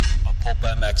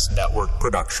Pulp MX Network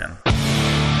production.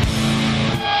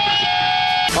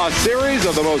 A series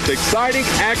of the most exciting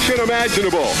action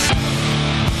imaginable.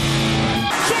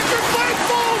 Sacrifice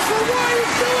falls for Ryan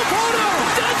Filippino.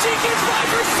 Dutchie gets by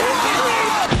for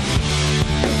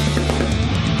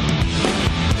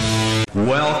second.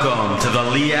 Welcome to the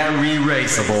Liat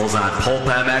Re-Raceables on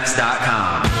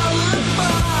PulpMX.com.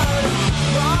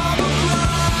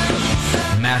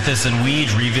 Matthes and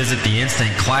Weege revisit the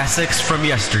instant classics from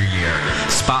yesteryear,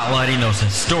 spotlighting those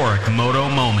historic moto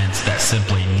moments that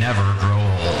simply never grow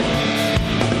old.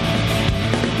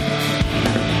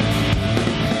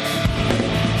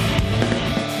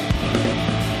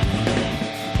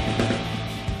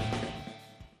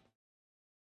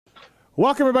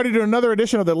 Welcome, everybody, to another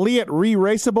edition of the Liat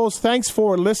Re-Raceables. Thanks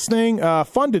for listening.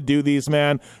 Fun to do these,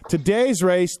 man. Today's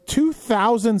race,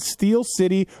 2000 Steel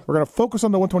City. We're going to focus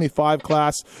on the 125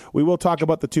 class. We will talk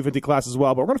about the 250 class as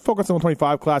well, but we're going to focus on the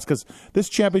 125 class because this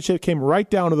championship came right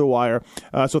down to the wire.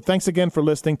 So thanks again for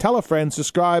listening. Tell a friend,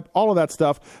 subscribe, all of that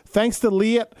stuff. Thanks to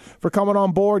Liat for coming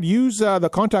on board. Use the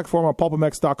contact form on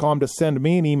pulpmx.com to send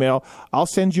me an email. I'll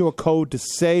send you a code to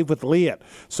save with Liat.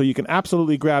 So you can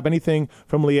absolutely grab anything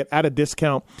from Liat at a discount.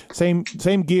 Same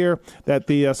gear that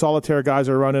the Solitaire guys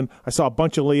are running. I saw a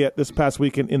bunch of Liat this past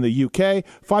weekend in the UK.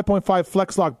 5.5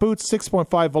 flex lock boots,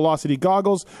 6.5 velocity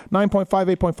goggles,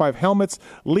 9.5, 8.5 helmets.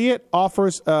 Liat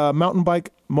offers mountain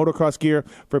bike motocross gear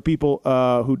for people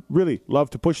who really love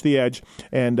to push the edge,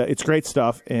 and it's great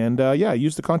stuff. And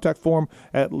use the contact form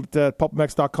at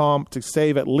pulpmx.com to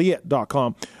save at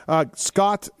liat.com.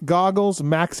 Scott Goggles,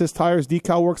 Maxxis Tires,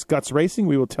 Decal Works, Guts Racing.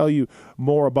 We will tell you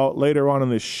more about later on in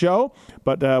this show,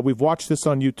 but we've watched this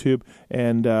on YouTube,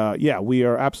 and we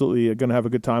are absolutely going to have a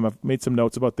good time. I've made some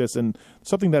notes about this and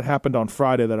something that happened on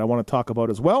Friday that I want to talk about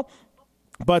as well.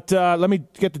 But let me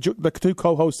get the two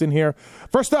co-hosts in here.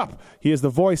 First up, he is the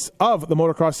voice of the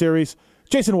motocross series,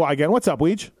 Jason Weege. What's up,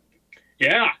 Weege?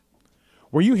 Yeah.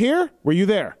 Were you here? Were you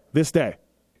there this day?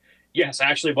 Yes, I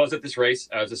actually was at this race.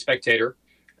 I was a spectator.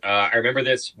 I remember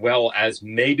this well as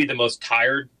maybe the most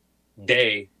tired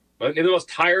day, maybe the most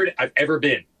tired I've ever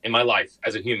been in my life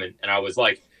as a human. And I was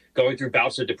like going through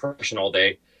bouts of depression all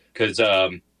day because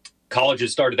college had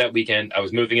started that weekend. I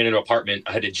was moving into an apartment.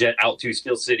 I had to jet out to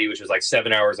Steel City, which was like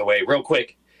 7 hours away, real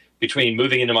quick, between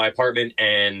moving into my apartment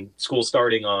and school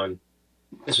starting on,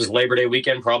 this was Labor Day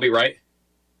weekend, probably, right?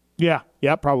 Yeah,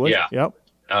 probably. Yeah. Yep.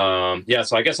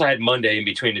 So I guess I had Monday in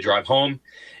between to drive home,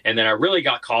 and then I really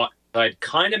got caught. I'd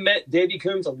kind of met Davey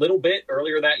Coombs a little bit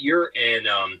earlier that year, and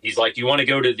he's like, "Do you want to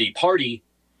go to the party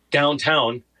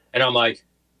downtown?" And I'm like,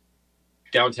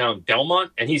 "Downtown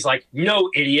Belmont?" And he's like, "No,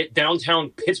 idiot,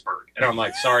 downtown Pittsburgh." And I'm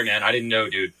like, "Sorry, man, I didn't know,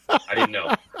 dude. I didn't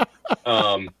know."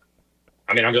 I'm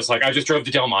just like, I just drove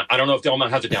to Delmont. I don't know if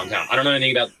Delmont has a downtown. I don't know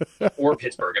anything about or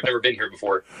Pittsburgh. I've never been here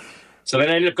before. So then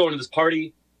I ended up going to this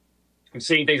party. I'm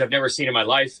seeing things I've never seen in my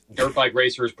life. Dirt bike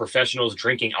racers, professionals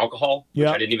drinking alcohol, which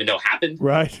I didn't even know happened.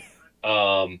 Right.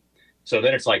 So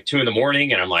then it's like 2 a.m,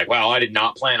 and I'm like, wow, I did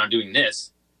not plan on doing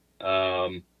this.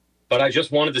 But I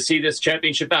just wanted to see this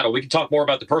championship battle. We can talk more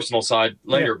about the personal side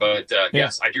later, but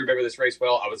yes, I do remember this race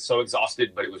well. I was so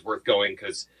exhausted, but it was worth going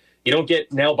because you don't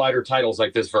get nail-biter titles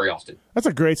like this very often. That's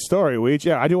a great story, Weege.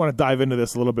 Yeah, I do want to dive into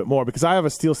this a little bit more because I have a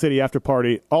Steel City after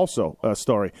party also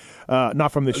story.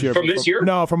 Not from this year. From this year?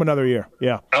 No, from another year.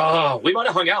 Yeah. We might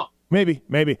have hung out. Maybe.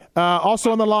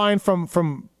 Also on the line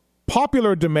from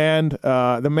popular demand,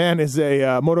 the man is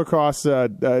a motocross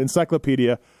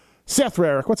encyclopedia, Seth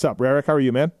Rarick. What's up, Rarick? How are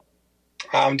you, man?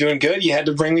 I'm doing good. You had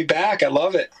to bring me back. I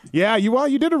love it. Yeah,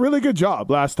 you did a really good job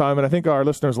last time, and I think our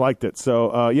listeners liked it.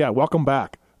 So, welcome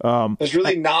back. There's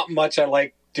really not much I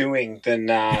like doing than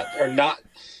not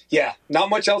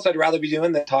much else I'd rather be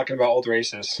doing than talking about old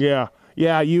races. Yeah,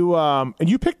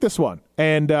 you picked this one,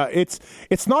 and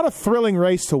it's not a thrilling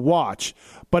race to watch,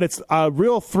 but it's a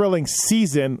real thrilling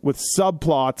season with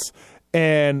subplots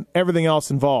and everything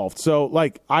else involved. So,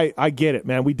 like, I get it,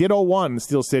 man. We did 01 in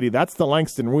Steel City. That's the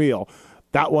Langston wheel.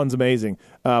 That one's amazing.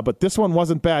 But this one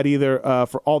wasn't bad either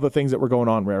for all the things that were going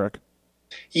on, Rarick.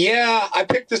 Yeah, I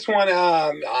picked this one.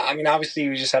 Obviously,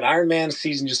 we just had Ironman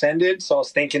season just ended, so I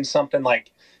was thinking something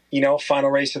like, final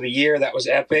race of the year. That was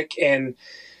epic. And,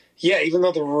 yeah, even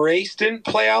though the race didn't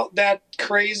play out that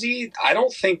crazy, I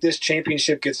don't think this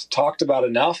championship gets talked about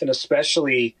enough, and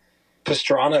especially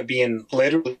Pastrana being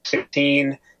literally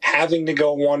 16, having to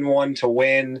go 1-1 to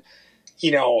win.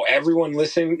 Everyone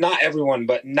listening, not everyone,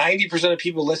 but 90% of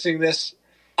people listening to this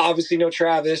obviously know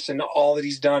Travis, and all that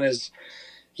he's done is,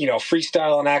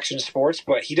 freestyle and action sports,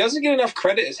 but he doesn't get enough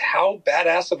credit as how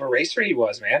badass of a racer he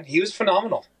was, man. He was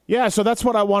phenomenal. Yeah, so that's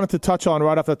what I wanted to touch on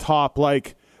right off the top.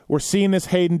 Like, we're seeing this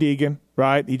Hayden Deegan,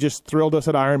 right? He just thrilled us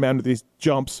at Ironman with these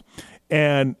jumps,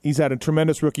 and he's had a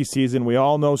tremendous rookie season. We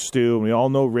all know Stu, and we all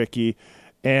know Ricky,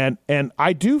 and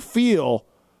I do feel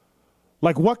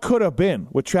like what could have been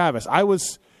with Travis. I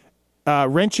was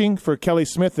wrenching for Kelly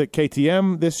Smith at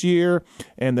KTM this year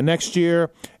and the next year,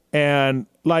 and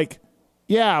Weege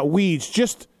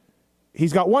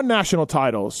he's got one national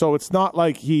title, so it's not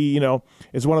like he,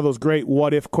 is one of those great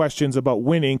what-if questions about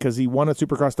winning because he won a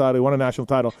Supercross title, he won a national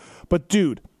title. But,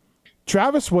 dude,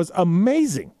 Travis was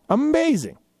amazing.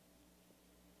 Amazing.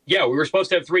 Yeah, we were supposed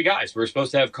to have three guys. We were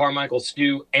supposed to have Carmichael,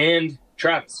 Stu, and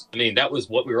Travis. I mean, that was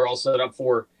what we were all set up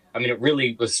for. I mean, it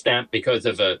really was stamped because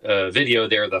of a video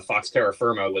there, the Fox Terra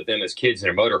Firma, with them as kids in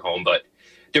their motorhome. But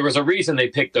there was a reason they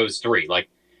picked those three. Like,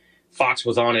 Fox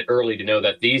was on it early to know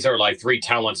that these are like three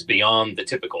talents beyond the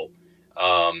typical.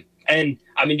 And,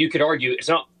 I mean, you could argue it's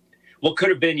not what could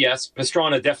have been, yes.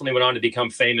 Pastrana definitely went on to become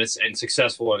famous and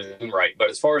successful in his own right. But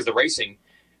as far as the racing,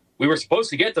 we were supposed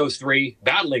to get those three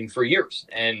battling for years.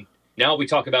 And now we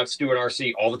talk about Stu and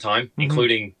RC all the time,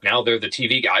 including now they're the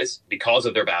TV guys because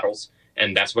of their battles.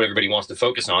 And that's what everybody wants to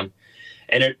focus on.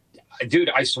 And, dude,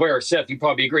 I swear, Seth, you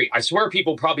probably agree. I swear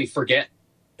people probably forget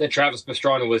that Travis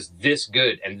Pastrana was this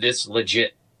good and this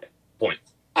legit point.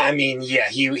 I mean, yeah,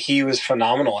 he was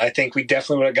phenomenal. I think we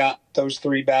definitely would have got those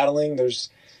three battling.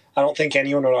 I don't think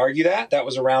anyone would argue that. That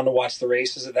was around to watch the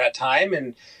races at that time.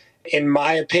 And in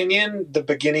my opinion, the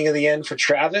beginning of the end for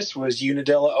Travis was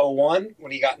Unadilla 01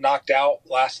 when he got knocked out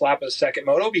last lap of the second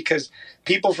moto, because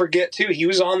people forget, too, he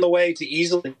was on the way to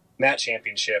easily win that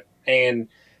championship. And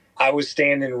I was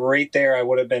standing right there. I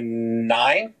would have been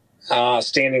 9,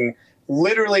 standing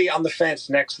literally on the fence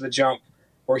next to the jump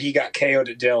where he got KO'd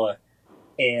at Dilla.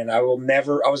 And I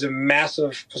was a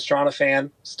massive Pastrana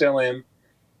fan, still am.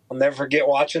 I'll never forget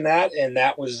watching that. And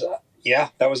that was,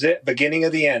 that was it. Beginning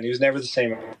of the end. He was never the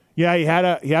same. Yeah, he had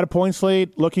a points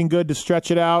lead, looking good to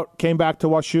stretch it out, came back to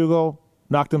Washougal,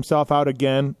 knocked himself out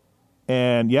again.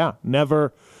 And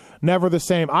never the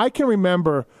same. I can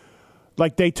remember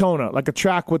like Daytona, like a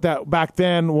track with that back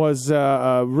then was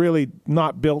really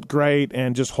not built great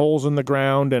and just holes in the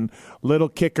ground and little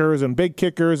kickers and big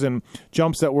kickers and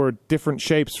jumps that were different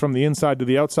shapes from the inside to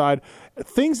the outside.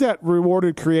 Things that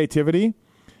rewarded creativity,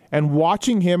 and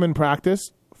watching him in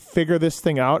practice figure this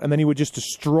thing out, and then he would just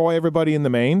destroy everybody in the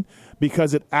main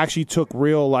because it actually took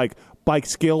real like bike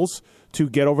skills to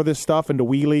get over this stuff and to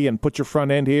wheelie and put your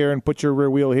front end here and put your rear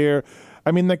wheel here.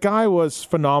 I mean, the guy was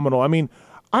phenomenal. I mean,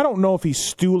 I don't know if he's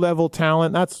Stu-level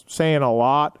talent. That's saying a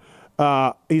lot.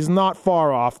 He's not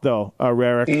far off, though,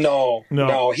 Rarick.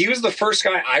 No. He was the first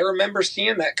guy I remember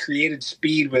seeing that created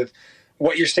speed with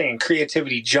what you're saying,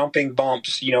 creativity, jumping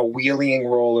bumps, wheeling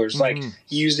rollers, like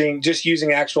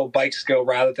using actual bike skill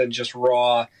rather than just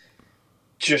raw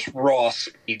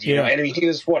speed. You know? And I mean, he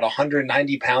was,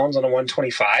 190 pounds on a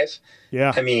 125?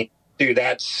 Yeah. I mean, dude,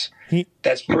 that's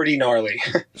pretty gnarly.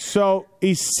 So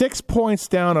he's 6 points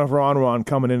down of Ron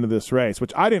coming into this race,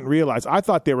 which I didn't realize. I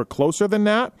thought they were closer than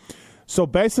that. So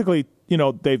basically,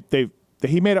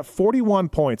 he made up 41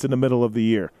 points in the middle of the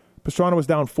year. Pastrana was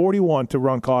down 41 to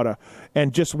Roncada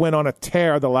and just went on a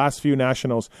tear the last few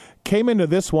nationals. Came into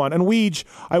this one. And Weege,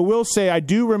 I will say, I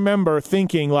do remember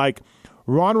thinking, like,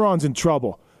 Ron's in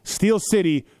trouble. Steel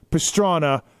City,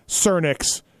 Pastrana,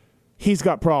 Cernix, he's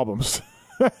got problems.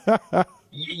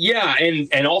 Yeah,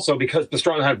 and also because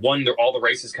Pastrana had won all the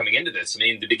races coming into this. I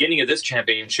mean, the beginning of this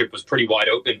championship was pretty wide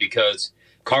open because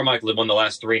Carmichael had won the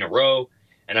last 3 in a row,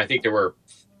 and I think there were,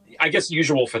 I guess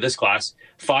usual for this class,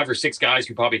 5 or 6 guys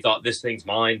who probably thought this thing's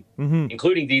mine,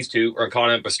 including these two,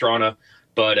 Roncada and Pastrana.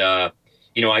 But,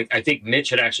 I think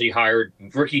Mitch had actually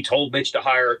Ricky told Mitch to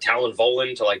hire Talon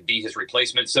Volan to, like, be his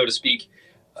replacement, so to speak.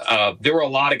 There were a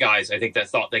lot of guys, I think, that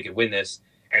thought they could win this.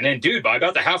 And then, dude, by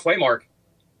about the halfway mark,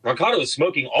 Roncada was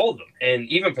smoking all of them. And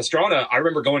even Pastrana, I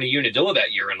remember going to Unadilla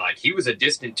that year, and, like, he was a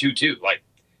distant 2-2. Like,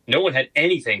 no one had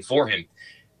anything for him.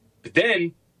 But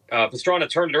then Pastrana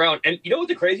turned it around. And you know what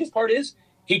the craziest part is?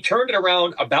 He turned it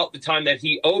around about the time that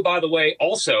he, by the way,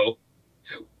 also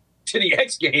to the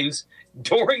X Games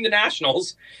during the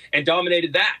Nationals and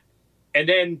dominated that. And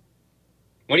then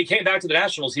when he came back to the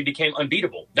Nationals, he became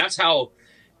unbeatable. That's how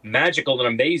magical and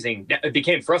amazing. It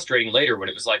became frustrating later when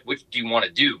it was like, which do you want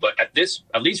to do? But at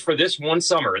least for this one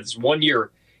summer, this 1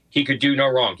 year, he could do no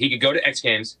wrong. He could go to X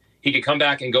Games. He could come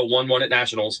back and go 1-1 at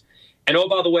Nationals. And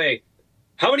by the way,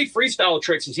 how many freestyle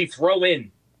tricks does he throw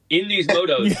in these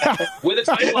motos with a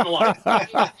title on the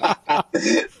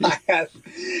line?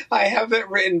 I have it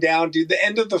written down, dude. The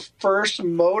end of the first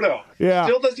moto. Yeah.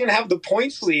 Still doesn't even have the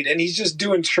points lead, and he's just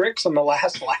doing tricks on the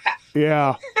last lap.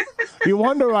 Yeah. You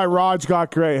wonder why Raj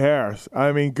got gray hairs.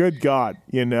 I mean, good God,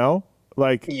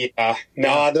 Like, yeah.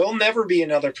 Nah, there'll never be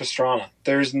another Pastrana.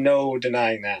 There's no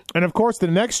denying that. And, of course, the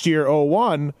next year,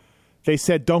 01, they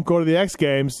said, don't go to the X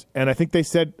Games. And I think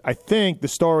the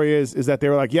story is that they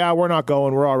were like, yeah, we're not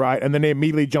going. We're all right. And then they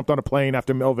immediately jumped on a plane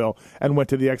after Millville and went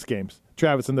to the X Games.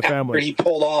 Travis and the family. After he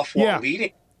pulled off while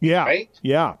leading. Yeah. Right?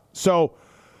 Yeah. So,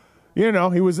 he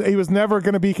was never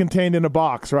going to be contained in a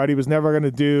box, right? He was never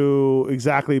going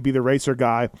to be the racer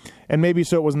guy. And maybe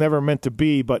so it was never meant to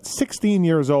be. But 16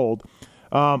 years old.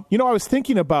 I was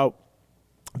thinking about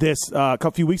this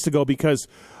a few weeks ago because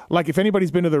 – like, if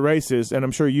anybody's been to the races, and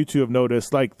I'm sure you two have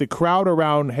noticed, like, the crowd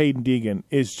around Hayden Deegan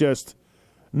is just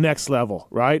next level,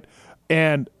 right?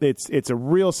 And it's a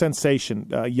real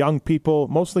sensation. Young people,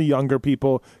 mostly younger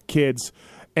people, kids.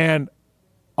 And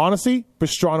honestly,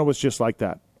 Pastrana was just like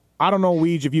that. I don't know,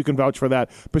 Weege, if you can vouch for that.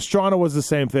 Pastrana was the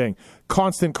same thing.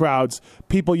 Constant crowds,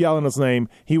 people yelling his name.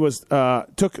 He was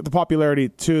took the popularity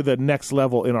to the next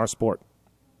level in our sport.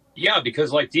 Yeah,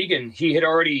 because like Deegan, he had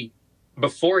already...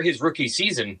 Before his rookie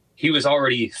season, he was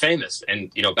already famous.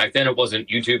 And, back then it wasn't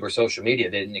YouTube or social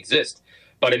media. They didn't exist.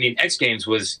 But, I mean, X Games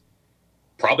was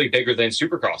probably bigger than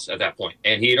Supercross at that point.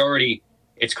 And he had already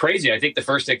 – it's crazy. I think the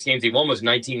first X Games he won was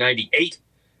 1998.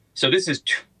 So this is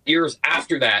 2 years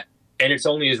after that, and it's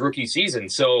only his rookie season.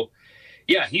 So,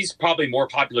 yeah, he's probably more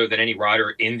popular than any rider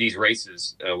in these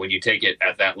races when you take it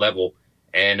at that level.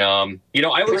 And, I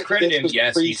always credit him.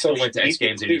 Yes, he still went to X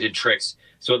Games and he did tricks.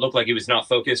 So it looked like he was not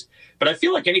focused. But I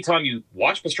feel like anytime you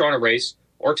watch Pastrana race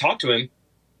or talk to him,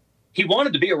 he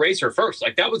wanted to be a racer first.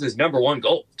 Like, that was his number one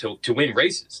goal, to win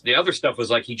races. The other stuff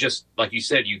was like he just, like you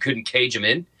said, you couldn't cage him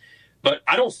in. But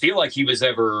I don't feel like he was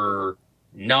ever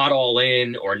not all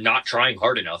in or not trying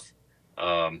hard enough.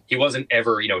 He wasn't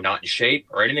ever, not in shape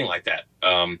or anything like that.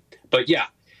 But, yeah,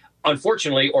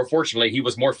 unfortunately or fortunately, he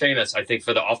was more famous, I think,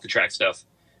 for the off-the-track stuff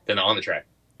than the on-the-track.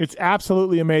 It's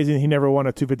absolutely amazing he never won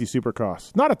a 250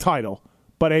 Supercross. Not a title,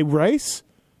 but a race?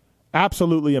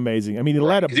 Absolutely amazing. I mean, he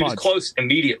led a bunch. He was close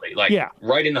immediately,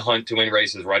 right in the hunt to win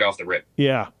races right off the rip.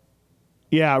 Yeah.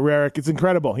 Yeah, Rarick, it's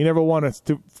incredible. He never won a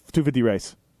 250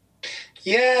 race.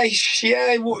 Yeah.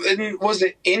 And was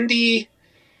it Indy?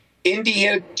 Indy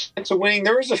had a chance of winning.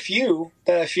 There was a few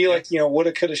that I feel like,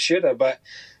 woulda, coulda, shoulda. But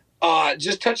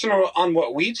just touching on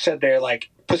what Weege said there,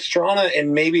 like Pastrana,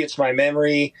 and maybe it's my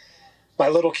memory, my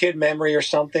little kid memory or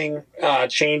something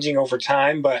changing over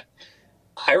time. But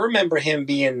I remember him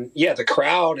being, the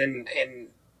crowd and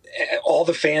all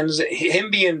the fans,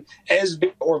 him being as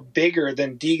big or bigger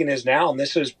than Deegan is now. And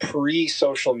this is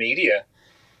pre-social media.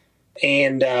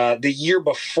 And the year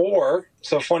before,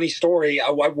 so funny story, I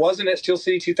wasn't at Steel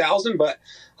City 2000, but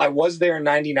I was there in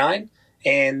 99.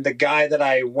 And the guy that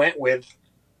I went with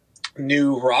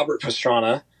knew Robert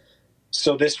Pastrana.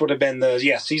 So this would have been the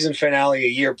season finale a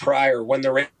year prior. When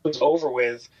the race was over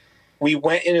with, we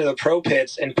went into the pro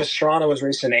pits, and Pastrana was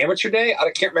racing Amateur Day. I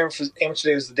can't remember if Amateur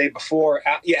Day was the day before.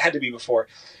 Yeah, it had to be before.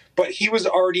 But he was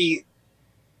already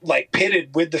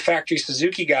pitted with the factory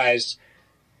Suzuki guys,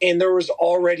 and there was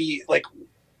already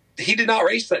he did not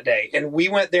race that day. And we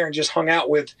went there and just hung out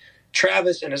with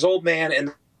Travis and his old man,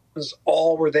 and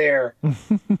all were there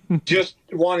just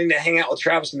wanting to hang out with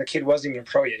Travis, and the kid wasn't even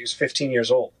pro yet. He was 15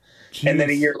 years old. Jeez. And then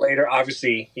a year later,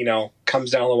 obviously,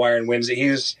 comes down the wire and wins it.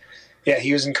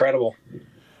 He was incredible.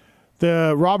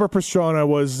 The Robert Pastrana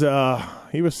was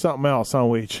he was something else, huh,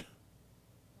 Weege?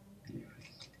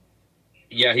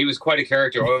 Yeah, he was quite a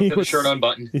character. The shirt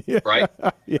unbuttoned, right?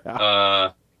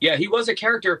 Yeah. He was a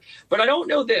character. But I don't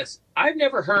know this. I've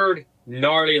never heard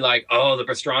gnarly the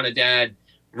Pastrana dad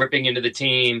ripping into the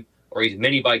team, or he's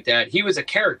mini bike dad. He was a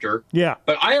character. Yeah.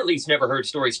 But I at least never heard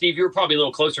stories. Steve, you were probably a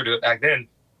little closer to it back then.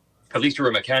 At least you were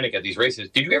a mechanic at these races.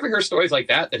 Did you ever hear stories like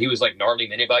that he was gnarly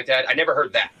mini bike dad? I never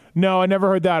heard that. No, I never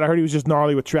heard that. I heard he was just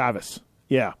gnarly with Travis.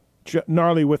 Yeah.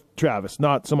 Gnarly with Travis,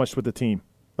 not so much with the team.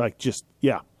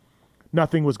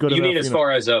 Nothing was good enough. You mean as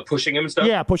far as pushing him and stuff?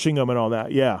 Yeah, pushing him and all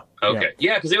that. Yeah. Okay.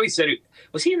 Yeah, because they always said,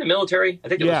 was he in the military? I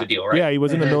think that was the deal, right? Yeah, he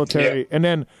was in the military. Yeah. And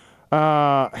then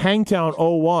Hangtown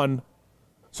 01.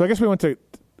 So I guess we went to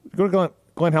go to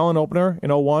Glen Helen opener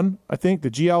in 01, I think. The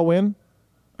GL win,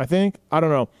 I think. I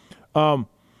don't know.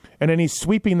 And then he's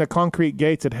sweeping the concrete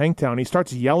gates at Hangtown. He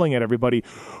starts yelling at everybody,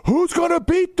 "Who's going to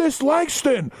beat this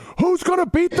Langston? Who's going to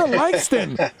beat the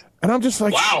Langston?" And I'm just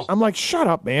like, wow. I'm like, shut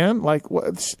up, man.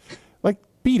 What's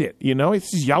beat it. He's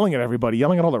just yelling at everybody,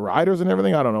 yelling at all the riders and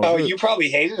everything. I don't know. Oh, you probably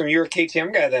hated him. You were a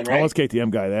KTM guy then, right? I was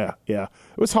KTM guy. Yeah.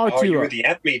 It was hard to. You were the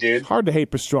enemy, dude. Hard to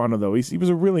hate Pastrana though. He was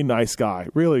a really nice guy,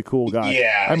 really cool guy.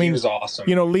 Yeah, I mean, he was awesome.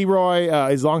 Leroy,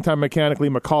 his longtime mechanic, Lee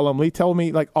McCollum. Lee told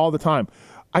me like all the time,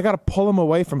 I got to pull him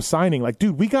away from signing. Like,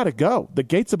 dude, we got to go. The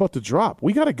gate's about to drop.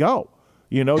 We got to go.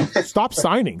 Stop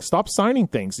signing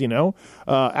things,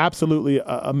 absolutely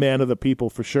a man of the people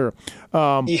for sure.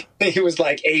 He was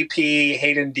like AP,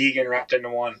 Hayden Deegan wrapped into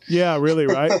one. Yeah, really,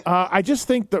 right? I just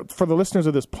think that for the listeners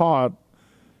of this pod,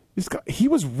 he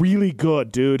was really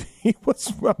good, dude. He was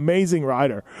an amazing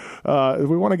rider.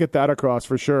 We want to get that across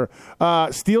for sure.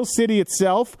 Steel City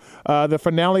itself, the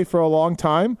finale for a long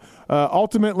time.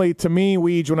 Ultimately, to me,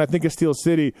 Weege, when I think of Steel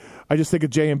City, I just think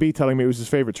of J&B telling me it was his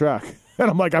favorite track. And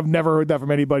I'm like, I've never heard that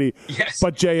from anybody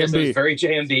but J&B. Yes, it was very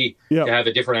J&B to have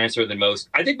a different answer than most.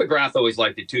 I think McGrath always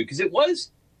liked it, too, because it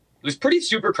was pretty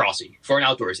supercrossy for an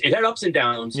outdoors. It had ups and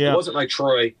downs. Yeah. It wasn't like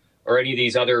Troy or any of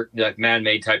these other like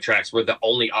man-made type tracks where the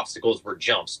only obstacles were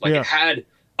jumps. Like it had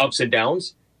ups and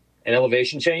downs and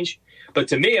elevation change. But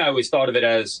to me, I always thought of it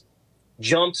as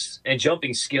jumps and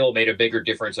jumping skill made a bigger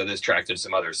difference on this track than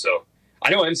some others. So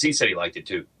I know MC said he liked it,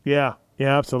 too. Yeah,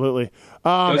 absolutely.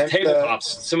 Those tabletops,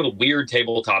 some of the weird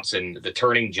tabletops and the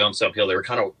turning jumps uphill, they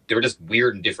were just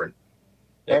weird and different.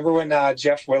 Remember when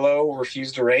Jeff Willow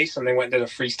refused to race and they went and did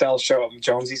a freestyle show at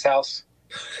Jonesy's house?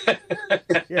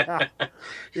 Yeah.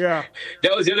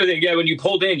 That was the other thing. Yeah, when you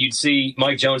pulled in, you'd see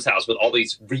Mike Jones' house with all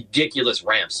these ridiculous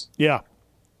ramps. Yeah,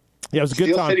 it was a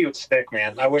good time. Steel City was sick,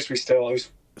 man. I wish it was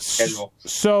scheduled.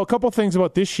 So a couple things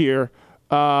about this year.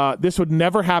 This would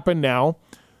never happen now,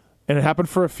 and it happened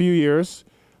for a few years.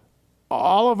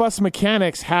 All of us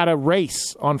mechanics had a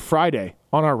race on Friday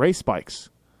on our race bikes.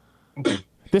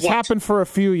 This happened for a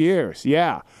few years,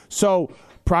 yeah. So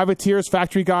privateers,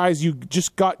 factory guys, you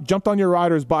just jumped on your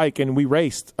rider's bike, and we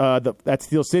raced at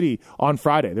Steel City on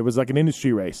Friday. There was like an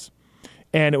industry race,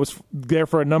 and it was there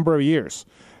for a number of years.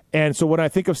 And so when I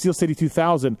think of Steel City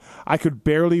 2000, I could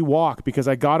barely walk because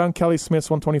I got on Kelly Smith's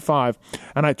 125,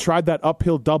 and I tried that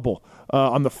uphill double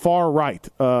on the far right.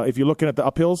 If you're looking at the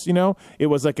uphills, it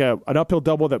was like an uphill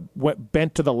double that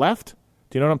bent to the left.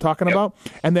 Do you know what I'm talking about?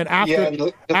 And then after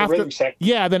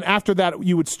that,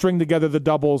 you would string together the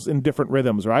doubles in different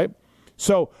rhythms, right?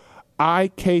 So I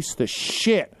cased the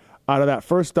shit out of that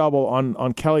first double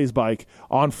on Kelly's bike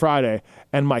on Friday,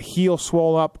 and my heel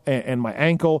swole up and my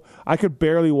ankle. I could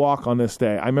barely walk on this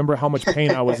day. I remember how much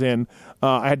pain I was in.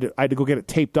 I had to go get it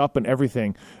taped up and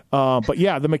everything. But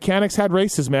yeah, the mechanics had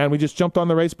races, man. We just jumped on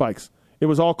the race bikes. It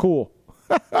was all cool.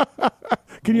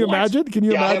 Can you imagine?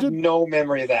 Imagine? I have no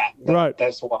memory of that. Right.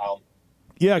 That's wild.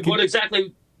 Yeah. What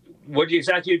exactly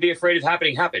you'd be afraid of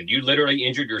happened? You literally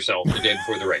injured yourself the day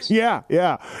before the race. Yeah.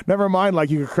 Never mind, like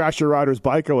you could crash your rider's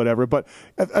bike or whatever. But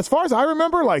as far as I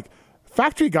remember, like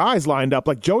factory guys lined up.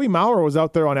 Like Joey Maurer was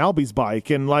out there on Albie's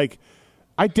bike, and like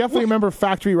I definitely remember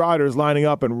factory riders lining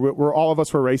up, and all of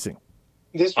us were racing.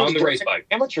 This was on the race bike.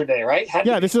 Amateur day, right?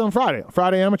 This is on Friday.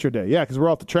 Friday amateur day. Yeah, because we're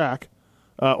off the track.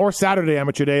 Or Saturday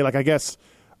amateur day, like I guess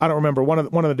I don't remember one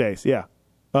of the days. Yeah,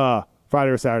 Friday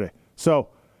or Saturday. So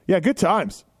yeah, good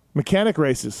times. Mechanic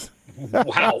races.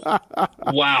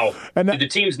 Wow. And did the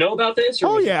teams know about this?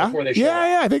 Or before they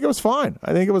I think it was fine.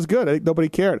 I think it was good. I think nobody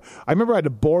cared. I remember I had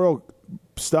to borrow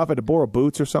stuff. I had to borrow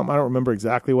boots or something. I don't remember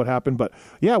exactly what happened, but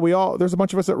yeah, there's a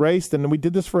bunch of us that raced, and we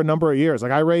did this for a number of years.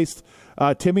 Like I raced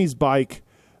Timmy's bike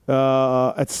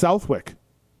at Southwick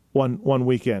one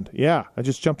weekend. Yeah, I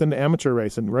just jumped into amateur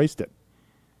race and raced it.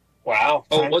 Wow.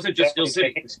 Oh, was it just Steel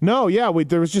City? No, yeah,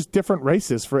 there was just different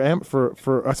races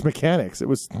for us mechanics. It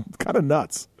was kind of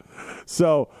nuts.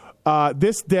 So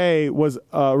this day was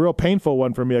a real painful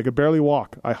one for me. I could barely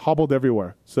walk. I hobbled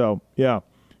everywhere. So yeah,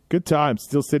 good time.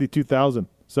 Steel City 2000.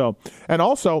 So, and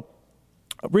also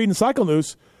reading Cycle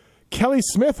News, Kelly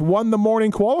Smith won the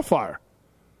morning qualifier.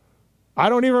 I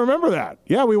don't even remember that.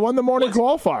 Yeah, we won the morning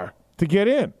qualifier to get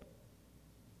in.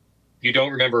 You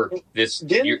don't remember this?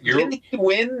 Didn't he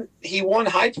win? He won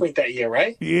High Point that year,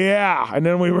 right? Yeah, and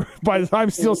then by the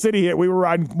time Steel City hit, we were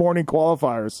riding morning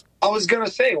qualifiers. I was gonna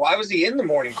say, why was he in the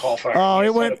morning qualifier? Oh,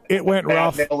 it went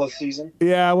rough. Middle of the season.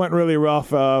 Yeah, it went really rough.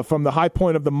 From the high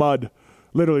point of the mud,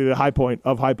 literally the high point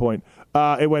of High Point,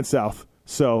 it went south.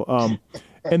 So,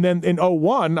 and then in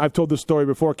 01, I've told this story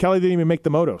before. Kelly didn't even make the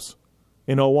motos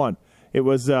in 01. It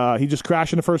was he just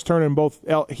crashed in the first turn in both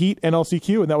heat and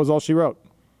LCQ, and that was all she wrote.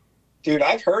 Dude,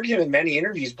 I've heard him in many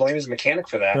interviews blame his mechanic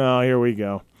for that. Oh, here we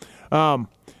go.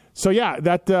 So yeah,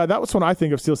 that was when I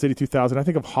think of Steel City 2000. I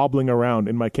think of hobbling around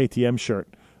in my KTM shirt,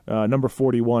 number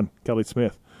 41, Kelly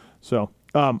Smith. So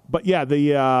But yeah,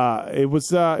 it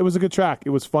was a good track. It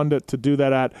was fun to do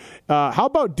that at. How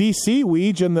about DC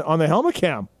Weege on the helmet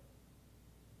cam?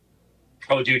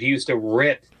 Oh, dude, he used to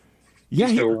rip. Yeah,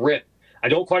 he used to rip. I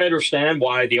don't quite understand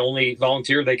why the only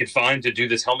volunteer they could find to do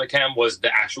this helmet cam was the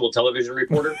actual television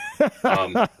reporter.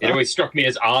 It always struck me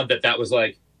as odd that was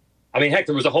like, I mean, heck,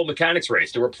 there was a whole mechanics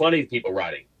race. There were plenty of people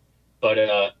riding. But,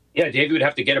 yeah, Davey would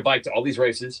have to get a bike to all these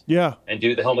races and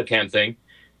do the helmet cam thing.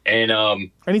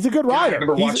 And he's a good rider. I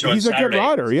remember watching he's on a good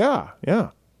rider, yeah.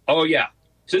 Oh, yeah.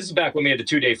 So this is back when we had the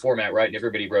 2-day format, right? And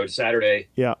everybody rode Saturday.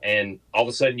 Yeah. And all of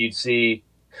a sudden you'd see...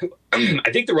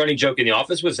 I think the running joke in the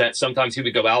office was that sometimes he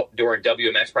would go out during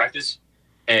WMX practice,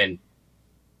 and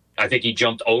I think he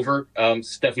jumped over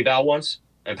Steffi Bow once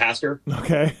and passed her.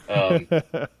 Okay.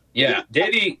 Yeah,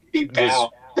 Davey was...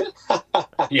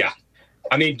 Yeah.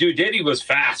 I mean, dude, Davey was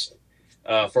fast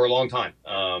for a long time.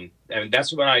 And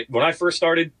that's when I first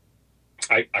started,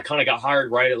 I kind of got hired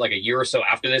right at like a year or so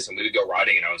after this, and we would go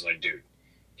riding, and I was like, dude,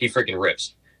 he freaking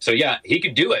rips. So, yeah, he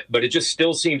could do it, but it just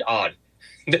still seemed odd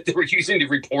that they were using the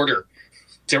reporter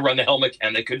to run the helmet,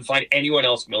 and they couldn't find anyone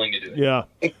else willing to do it.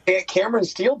 Yeah. Cameron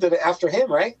Steele did it after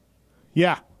him, right?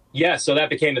 Yeah. Yeah, so that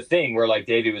became a thing where, like,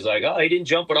 Davey was like, oh, he didn't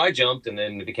jump when I jumped, and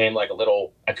then it became like a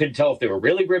little – I couldn't tell if they were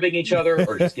really ribbing each other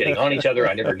or just getting on each other.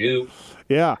 I never knew.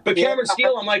 Yeah. But Cameron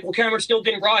Steele, I'm like, well, Cameron Steele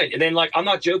didn't ride. And then, like, I'm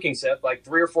not joking, Seth. Like,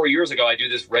 3 or 4 years ago, I do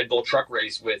this Red Bull truck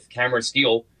race with Cameron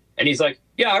Steele, and he's like,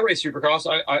 yeah, I raced Supercross.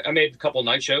 I made a couple of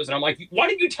night shows. And I'm like, why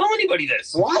didn't you tell anybody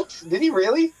this? What? Did he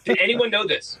really? Did anyone know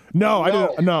this? No, I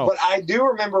didn't. No. But I do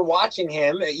remember watching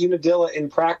him at Unadilla in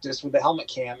practice with the helmet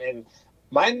cam, and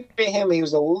mind him, he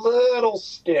was a little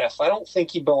stiff. I don't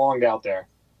think he belonged out there.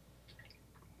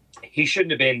 He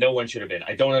shouldn't have been. No one should have been.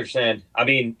 I don't understand. I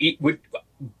mean, what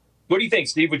do you think,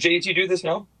 Steve? Would JT do this?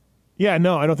 No? Yeah,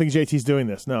 no, I don't think JT's doing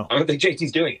this. No. I don't think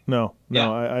JT's doing it. No,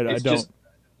 Yeah. I It's don't. just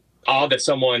odd that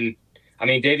someone, I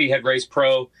mean, Davey had raced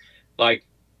pro like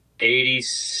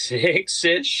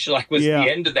 86-ish, like was the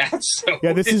end of that. So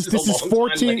yeah, this is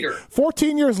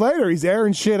 14 years later. He's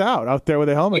airing shit out there with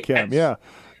a helmet cam. Yeah.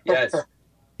 Yes.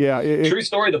 Yeah. True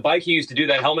story. The bike he used to do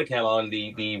that helmet cam on,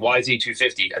 the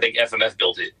YZ250, I think FMF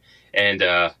built it. And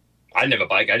I didn't have a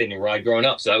bike. I didn't even ride growing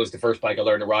up. So that was the first bike I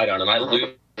learned to ride on. And I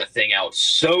lose that thing out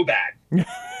so bad.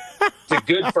 It's a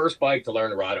good first bike to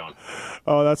learn to ride on.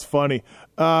 Oh, that's funny.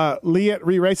 Liat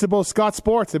Re-Raceable, Scott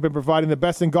Sports. They've been providing the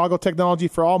best in goggle technology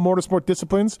for all motorsport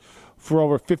disciplines for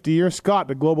over 50 years. Scott,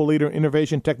 the global leader in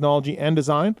innovation, technology, and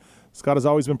design. Scott has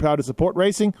always been proud to support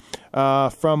racing,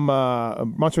 from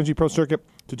Monster Energy Pro Circuit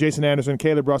to Jason Anderson,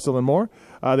 Caleb Russell, and more.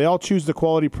 They all choose the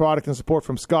quality product and support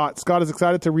from Scott. Scott is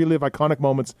excited to relive iconic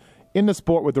moments in the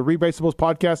sport with the Re-Raceables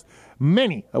podcast,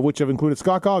 many of which have included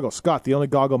Scott Goggles. Scott, the only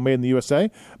goggle made in the USA.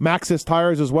 Maxxis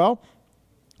tires as well.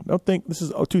 I don't think this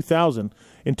is 2000.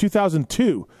 In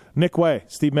 2002, Nick Way,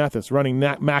 Steve Matthes running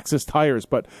Maxxis tires,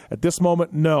 but at this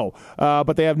moment, no.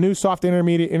 But they have new soft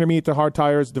intermediate to hard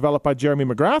tires developed by Jeremy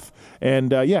McGrath.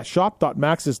 And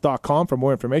shop.maxxis.com for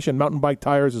more information. Mountain bike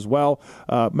tires as well.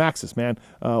 Maxxis, man,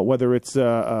 whether it's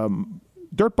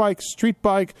dirt bike, street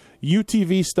bike,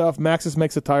 UTV stuff, Maxxis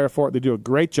makes a tire for it. They do a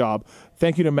great job.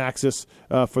 Thank you to Maxxis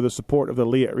for the support of the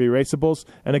Liat Re-Raceables.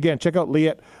 And again, check out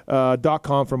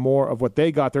Liat.com for more of what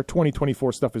they got. Their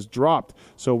 2024 stuff is dropped.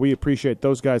 So we appreciate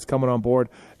those guys coming on board.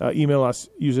 Email us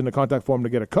using the contact form to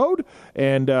get a code.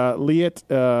 And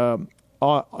Liat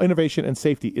Innovation and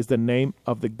Safety is the name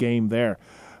of the game there.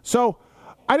 So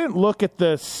I didn't look at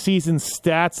the season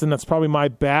stats, and that's probably my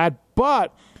bad.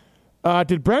 But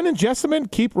did Brandon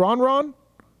Jesseman keep Ron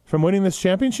from winning this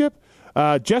championship?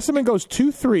 Jesseman goes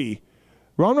 2-3.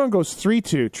 Ron goes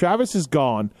 3-2. Travis is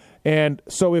gone. And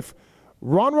so if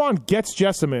Ron gets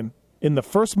Jesseman in the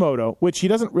first moto, which he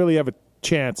doesn't really have a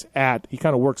chance at, he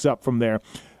kind of works up from there,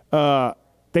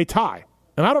 they tie.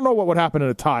 And I don't know what would happen in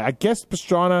a tie. I guess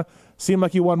Pastrana seemed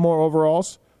like he won more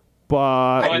overalls, but...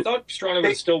 I thought Pastrana would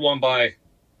have still won by...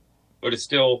 Would have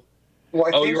still...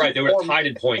 Well, you're right. They would have tied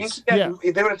in points. They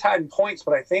would have tied in points,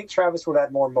 but I think Travis would have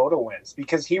had more moto wins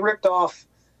because he ripped off...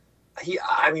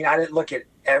 I didn't look at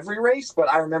every race, but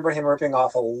I remember him ripping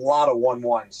off a lot of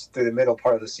 1-1s through the middle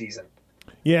part of the season.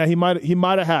 Yeah, he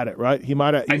might have had it, right? He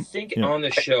might have. I think on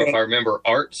the show, if I remember,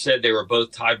 Art said they were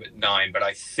both tied with 9, but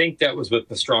I think that was with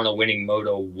Pastrana winning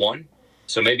Moto 1.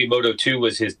 So maybe Moto 2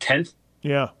 was his 10th.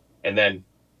 Yeah. And then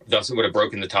thus it would have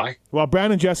broken the tie. Well,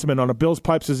 Brandon Jesseman on a Bills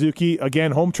Pipe Suzuki,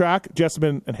 again, home track,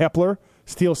 Jesseman and Hepler,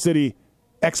 Steel City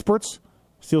experts,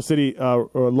 Steel City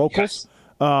locals.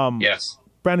 Yes.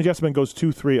 Brandon Jesseman goes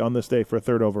 2-3 on this day for a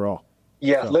third overall.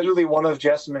 Yeah, literally one of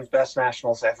Jesseman's best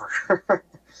nationals ever.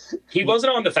 He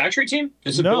wasn't on the factory team?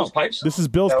 This is Bill's Pipes? This is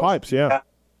Bill's Pipes, yeah.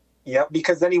 Yep,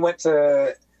 because then he went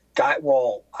to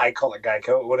I call it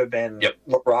Geico. It would have been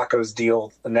Rocco's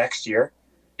deal the next year,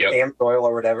 Amsoil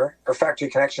or whatever, or Factory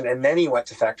Connection, and then he went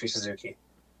to Factory Suzuki.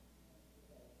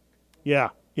 Yeah,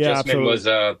 Justman was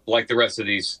like the rest of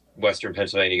these Western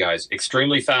Pennsylvania guys,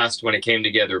 extremely fast when it came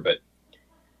together, but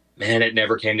man, it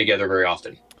never came together very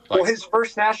often. Well, his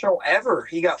first national ever,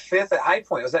 he got fifth at High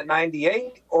Point. Was that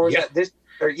 98 or was that this?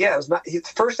 Or it was not his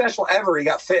first national ever. He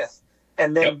got fifth,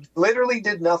 and then literally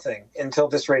did nothing until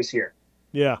this race here.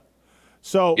 Yeah.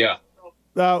 So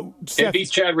it beats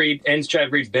Chad Reed, ends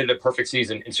Chad Reed's bid a perfect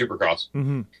season in Supercross.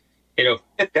 Mm-hmm. In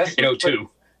 02.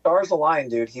 Stars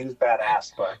aligned, dude. He was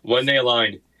badass, but when they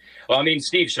aligned. Well, I mean,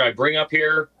 Steve, should I bring up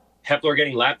here Hepler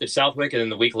getting lapped at Southwick and then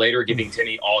the week later giving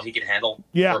Timmy all he could handle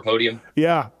for a podium?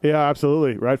 Yeah,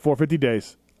 absolutely. Right, 450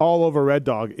 days. All over Red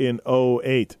Dog in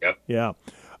 08. Yep. Yeah.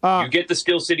 You get the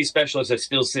Steel City specialist at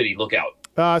Steel City. Look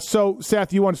out. So,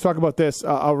 Seth, you want to talk about this?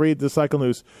 I'll read the cycle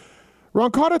news.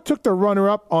 Roncada took the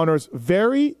runner-up honors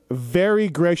very, very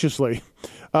graciously.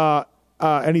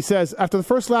 And he says, after the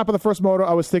first lap of the first moto,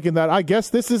 I was thinking that I guess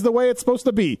this is the way it's supposed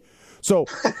to be. So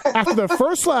after the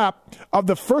first lap of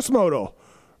the first moto,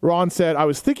 Ron said, I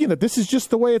was thinking that this is just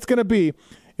the way it's going to be. It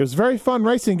was very fun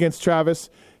racing against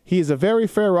Travis. He is a very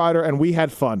fair rider, and we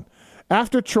had fun.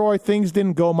 After Troy, things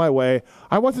didn't go my way.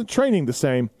 I wasn't training the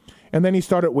same. And then he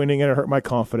started winning, and it hurt my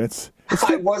confidence.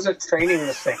 I wasn't training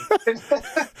the same.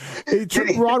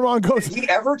 Ron goes, did he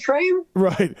ever train?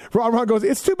 Right. Ron goes,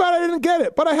 it's too bad I didn't get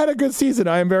it, but I had a good season.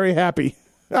 I am very happy.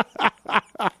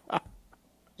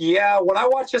 Yeah, when I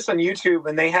watched this on YouTube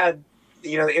and they had,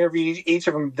 they interviewed each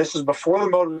of them, this was before the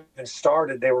moto even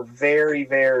started. They were very,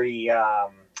 very,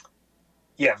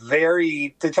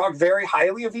 they talk very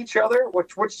highly of each other,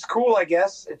 which is cool, I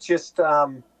guess. It's just,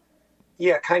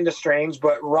 kind of strange.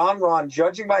 But Ron,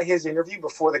 judging by his interview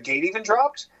before the gate even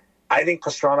dropped, I think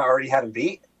Pastrana already had him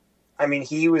beat. I mean,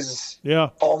 he was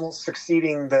almost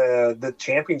succeeding the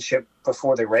championship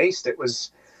before they raced.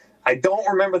 I don't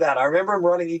remember that. I remember him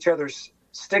running each other's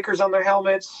stickers on their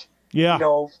helmets. Yeah.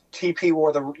 TP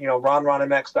wore the,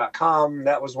 ronronmx.com.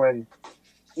 That was when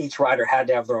each rider had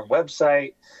to have their own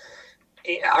website.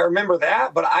 I remember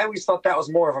that, but I always thought that was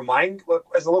more of a mind,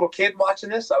 as a little kid watching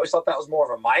this, I always thought that was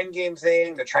more of a mind game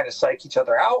thing. They're trying to psych each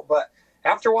other out. But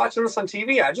after watching this on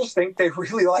TV, I just think they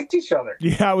really liked each other.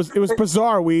 Yeah, it was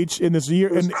bizarre, Weege, in this year.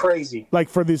 It was crazy. Like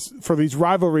for these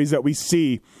rivalries that we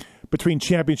see between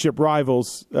championship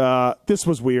rivals, this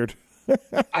was weird.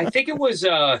 I think it was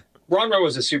Ron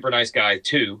was a super nice guy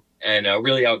too, and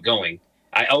really outgoing.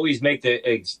 I always make the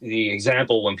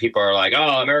example when people are like,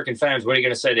 "Oh, American fans, what are you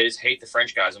going to say? They just hate the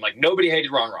French guys." I'm like, nobody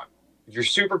hated Ron. If you're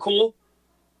super cool,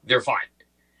 they're fine.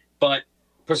 But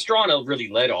Pastrana really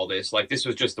led all this. Like, this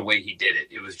was just the way he did it.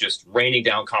 It was just raining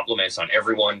down compliments on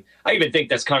everyone. I even think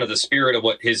that's kind of the spirit of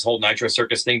what his whole Nitro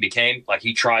Circus thing became. Like,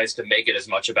 he tries to make it as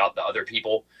much about the other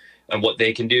people and what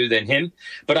they can do than him.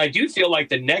 But I do feel like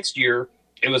the next year,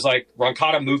 it was like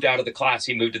Roncada moved out of the class.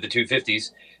 He moved to the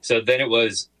 250s. So then it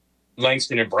was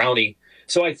Langston and Brownie.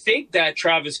 So I think that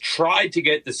Travis tried to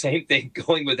get the same thing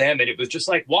going with them, and it was just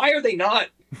like, why are they not?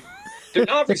 They're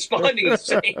not responding the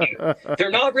same.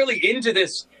 They're not really into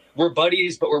this, we're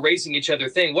buddies, but we're racing each other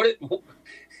thing.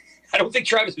 I don't think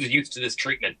Travis was used to this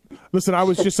treatment. Listen, I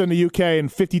was just in the UK, and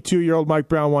 52-year-old Mike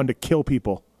Brown wanted to kill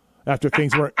people after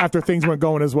things weren't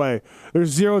going his way. There's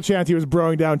zero chance he was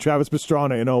broing down Travis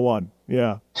Pastrana in 01.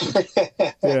 Yeah.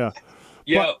 Yeah.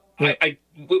 Yeah.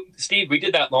 Steve, we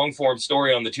did that long form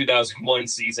story on the 2001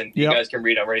 season. You guys can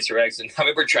read on Racer X. And I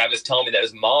remember Travis telling me that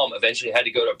his mom eventually had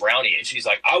to go to Brownie. And she's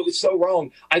like, I was so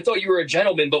wrong. I thought you were a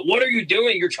gentleman, but what are you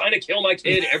doing? You're trying to kill my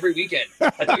kid every weekend. I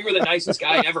thought you were the nicest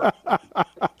guy ever.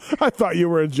 I thought you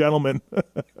were a gentleman.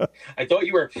 I thought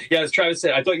you were, as Travis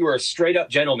said, I thought you were a straight up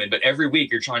gentleman, but every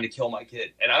week you're trying to kill my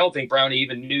kid. And I don't think Brownie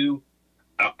even knew.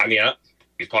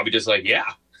 He's probably just like, yeah.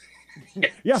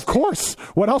 Yeah, of course.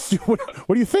 What else? What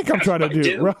do you think I'm trying to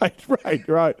do?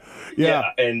 Right.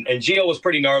 Yeah. And Gio was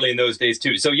pretty gnarly in those days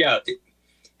too. So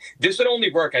this would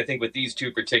only work, I think, with these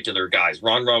two particular guys.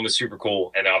 Ron was super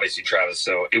cool, and obviously Travis.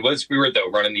 So it was weird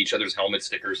though, running each other's helmet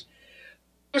stickers.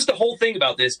 There's the whole thing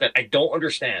about this that I don't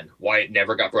understand why it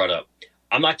never got brought up.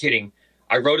 I'm not kidding.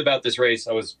 I wrote about this race.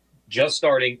 I was just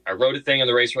starting. I wrote a thing on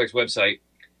the RacerX website,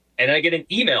 and I get an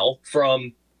email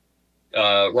from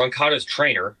Roncada's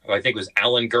trainer, who I think was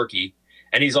Alan Gerke,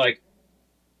 and he's like,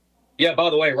 yeah, by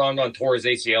the way, Ron tore his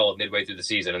ACL midway through the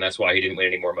season, and that's why he didn't win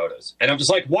any more motos. And I'm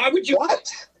just like, why would you? What?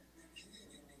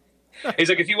 He's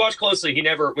like, if you watch closely, he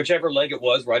never, whichever leg it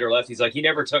was, right or left, he's like, he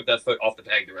never took that foot off the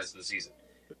peg the rest of the season.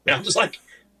 And I'm just like,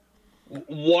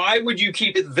 Why would you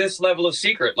keep it this level of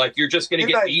secret? Like, you're just going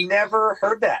to get beat? I've never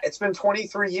heard that. It's been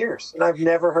 23 years, and I've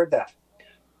never heard that.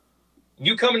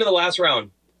 You come into the last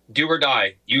round, do or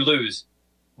die, you lose.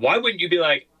 Why wouldn't you be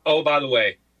like, oh, by the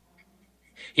way,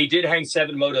 he did hang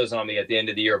 7 motos on me at the end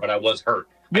of the year, but I was hurt.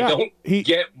 Yeah, I don't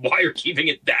get why you're keeping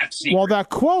it that secret. Well, that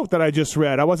quote that I just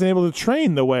read, I wasn't able to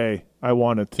train the way I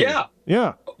wanted to. Yeah.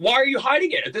 Yeah. Why are you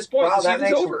hiding it at this point? Wow, The that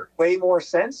season's makes over. way more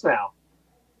sense now.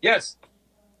 Yes.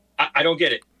 I don't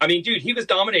get it. I mean, dude, he was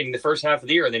dominating the first half of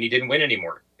the year, and then he didn't win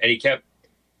anymore. And he kept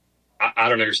I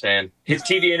don't understand. His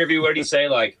TV interview, what did he say?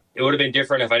 Like, it would have been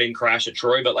different if I didn't crash at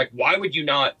Troy, but, like, why would you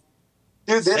not?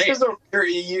 Dude, this is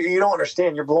you don't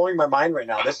understand. You're blowing my mind right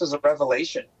now. This is a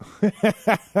revelation.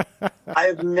 I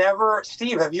have never,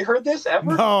 Steve, have you heard this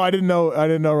ever? No, I didn't know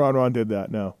Ron did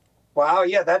that. No. Wow,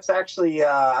 yeah, that's actually,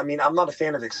 I mean, I'm not a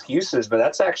fan of excuses, but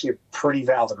that's actually a pretty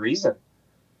valid reason.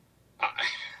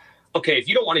 Okay, if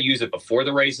you don't want to use it before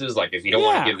the races, like if you don't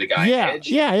want to give the guy an edge.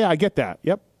 Yeah, I get that.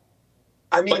 Yep.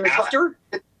 I mean, but after?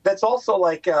 That's also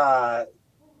like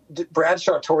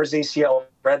Bradshaw tore his ACL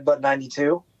Red Bud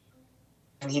 92.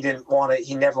 And he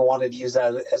never wanted to use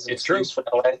that as an excuse for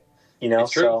LA. You know,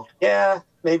 so yeah,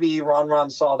 maybe Ron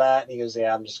saw that and he goes,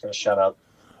 yeah, I'm just going to shut up.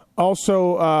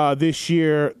 Also, this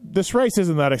year, this race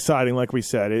isn't that exciting, like we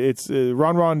said. It's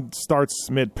Ron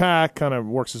starts mid-pack, kind of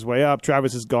works his way up.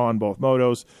 Travis is gone, both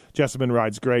motos. Jessamine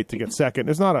rides great to get second.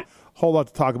 There's not a whole lot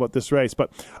to talk about this race, but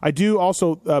I do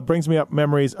also brings me up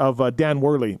memories of Dan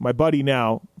Worley, my buddy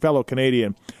now, fellow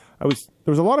Canadian. There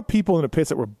was a lot of people in the pits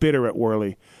that were bitter at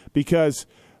Worley because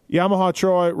Yamaha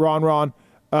Troy, Ron,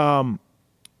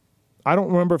 I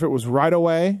don't remember if it was right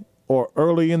away or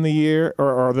early in the year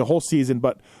or the whole season,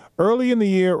 but early in the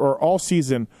year or all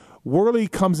season, Worley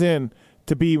comes in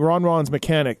to be Ron's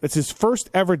mechanic. It's his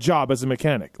first ever job as a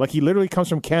mechanic. Like, he literally comes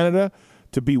from Canada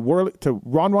to be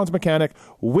Ron's mechanic,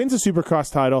 wins a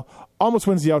Supercross title, almost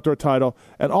wins the outdoor title,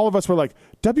 and all of us were like,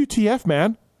 WTF,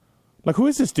 man? Like, who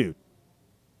is this dude?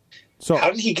 So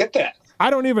how did he get that? I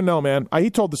don't even know, man.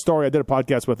 He told the story. I did a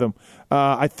podcast with him.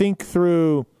 I think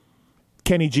through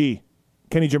Kenny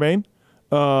Germain.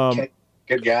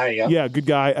 Good guy, yeah. Yeah, good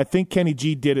guy. I think Kenny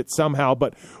G did it somehow,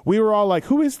 but we were all like,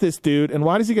 who is this dude, and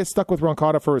why does he get stuck with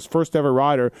Roncada for his first ever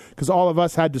rider? Because all of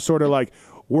us had to sort of like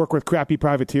work with crappy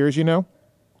privateers, you know?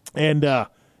 And, yeah,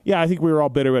 I think we were all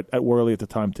bitter at Worley at the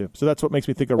time, too. So that's what makes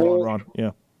me think of Ron.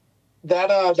 Yeah.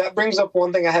 That brings up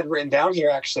one thing I had written down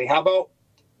here, actually. How about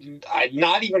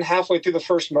not even halfway through the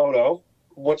first moto,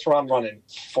 what's Ron running?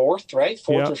 Fourth, right?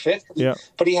 Fourth or fifth? Yeah.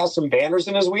 But he has some banners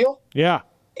in his wheel? Yeah.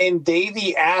 And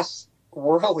Davey asked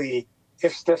Worley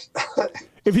if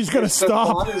he's going to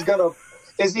stop. Is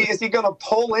he going to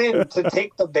pull in to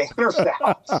take the banners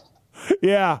out?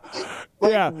 Yeah.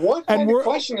 Yeah. What kind of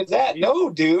question is that?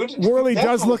 No, dude. Worley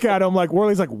does look at him like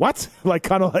Worley's like, what? Like,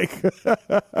 kind of like.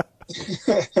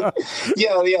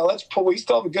 yeah. Let's pull. We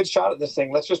still have a good shot at this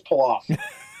thing. Let's just pull off.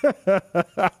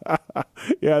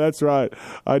 Yeah, that's right.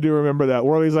 I do remember that.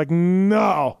 Worley's like,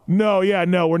 no,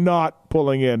 we're not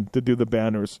pulling in to do the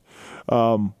banners.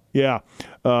 Yeah.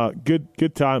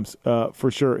 Good times,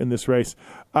 for sure in this race.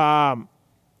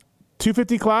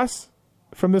 250 class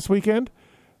from this weekend.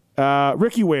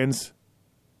 Ricky wins.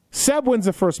 Seb wins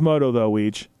the first moto, though,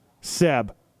 Weege.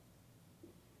 Seb.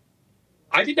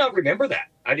 I did not remember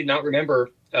that. I did not remember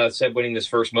Seb winning this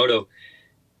first moto.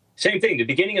 Same thing. The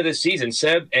beginning of this season,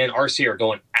 Seb and RC are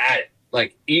going at it.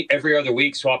 Like, every other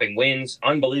week, swapping wins.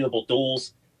 Unbelievable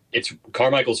duels. It's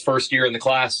Carmichael's first year in the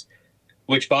class,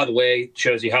 which, by the way,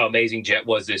 shows you how amazing Jet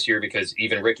was this year, because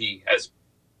even Ricky, as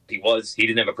he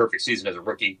didn't have a perfect season as a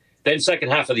rookie. Then second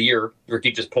half of the year,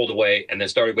 Ricky just pulled away and then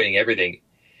started winning everything.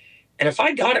 And if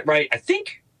I got it right, I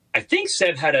think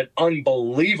Seb had an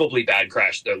unbelievably bad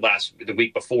crash the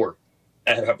week before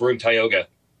at Broome Tioga.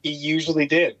 He usually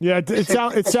did. Yeah,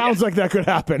 it sounds like that could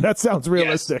happen. That sounds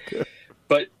realistic. Yes.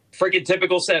 But freaking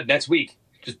typical Seb next week.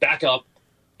 Just back up.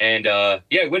 And,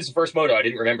 he wins the first moto. I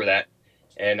didn't remember that.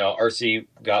 And RC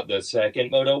got the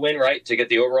second moto win, right, to get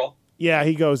the overall? Yeah,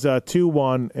 he goes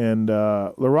 2-1, and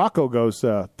Larocco goes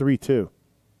 3-2.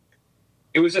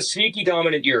 It was a sneaky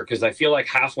dominant year, because I feel like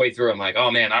halfway through, I'm like,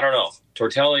 oh, man, I don't know.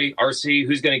 Tortelli, RC,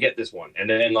 who's going to get this one? And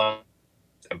then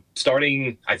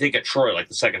starting, I think, at Troy, like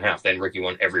the second half, then Ricky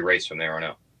won every race from there on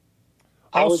out.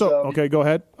 Okay, go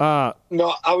ahead.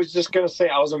 No, I was just going to say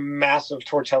I was a massive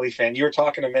Tortelli fan. You were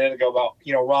talking a minute ago about,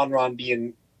 Ron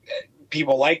being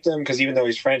people liked him because even though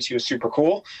he's French, he was super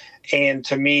cool. And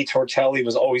to me, Tortelli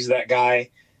was always that guy.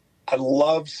 I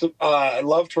loved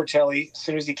Tortelli as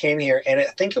soon as he came here. And I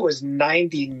think it was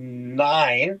 99.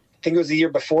 I think it was the year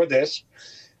before this.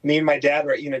 Me and my dad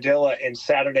were at Unadilla, and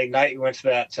Saturday night we went to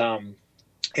that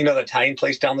the Italian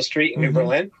place down the street in New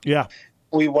Berlin. Yeah.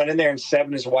 We went in there, and Seb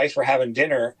and his wife were having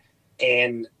dinner,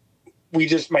 and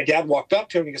my dad walked up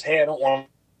to him. He goes, "Hey, I don't want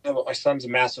to, but my son's a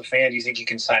massive fan. Do you think you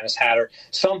can sign his hat or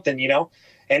something,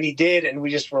 And he did, and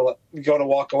we go to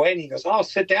walk away, and he goes, "Oh,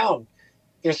 sit down.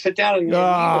 Sit down and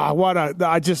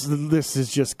this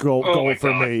is just gold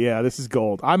for me. Yeah, this is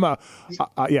gold.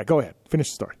 Yeah, go ahead. Finish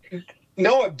the story.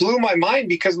 No, it blew my mind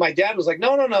because my dad was like,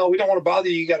 no, we don't want to bother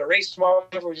you. You got a race tomorrow.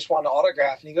 We just want an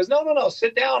autograph. And he goes, no,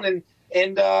 sit down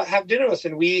and have dinner with us.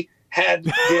 And we had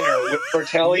dinner with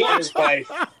Bertelli and his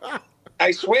wife.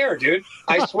 I swear, dude.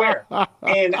 I swear.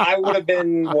 And I would have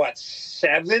been,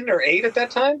 7 or 8 at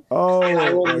that time? Oh, and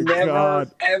I will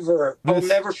God. I'll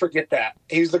never forget that.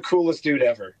 He's the coolest dude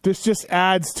ever. This just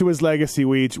adds to his legacy,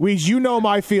 Weege. Weege, you know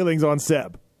my feelings on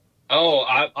Seb. Oh,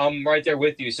 I'm right there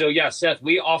with you. So, yeah, Seth,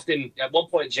 we often, at one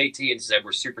point, JT and Seb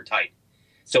were super tight.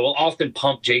 So we'll often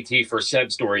pump JT for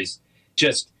Seb stories.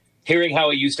 Just hearing how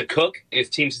he used to cook.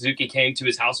 If Team Suzuki came to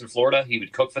his house in Florida, he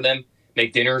would cook for them,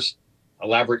 make dinners,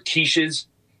 elaborate quiches,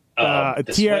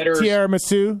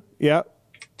 tiramisu. Yeah.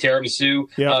 Tiramisu.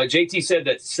 Yeah. JT said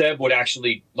that Seb would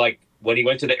actually, when he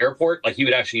went to the airport, he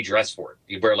would actually dress for it.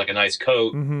 He'd wear, a nice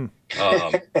coat,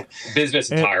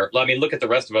 business attire. I mean, look at the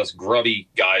rest of us grubby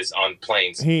guys on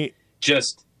planes. He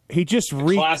just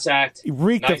reeked, class act.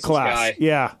 Reeked of class. Guy.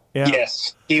 Yeah.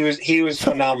 Yes, he was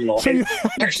phenomenal. So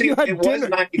was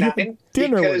 99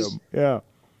 dinner with him. Yeah.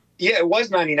 Yeah, it was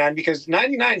 99 because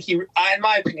 99, in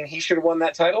my opinion, he should have won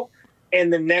that title.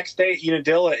 And the next day at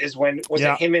Unadilla is when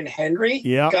it him and Henry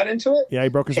got into it? Yeah, he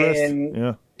broke his wrist.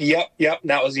 Yeah. Yep.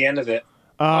 That was the end of it.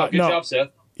 Good job, Seth.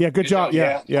 Yeah, good job.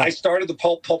 Yeah. I started the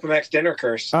Pulpamex dinner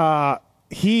curse. I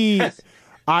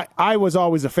was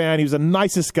always a fan. He was the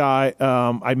nicest guy.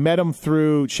 I met him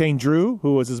through Shane Drew,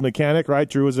 who was his mechanic, right?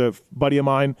 Drew was a buddy of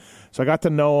mine. So I got to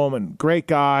know him, and great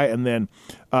guy. And then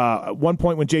at one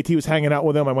point when JT was hanging out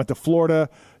with him, I went to Florida.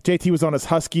 JT was on his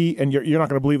Husky, and you're not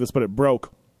going to believe this, but it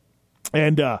broke.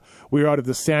 And we were out of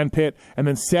the sand pit, and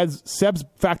then Seb's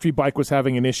factory bike was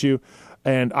having an issue,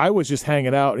 and I was just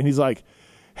hanging out, and he's like,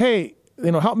 hey,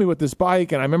 help me with this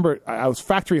bike. And I remember I was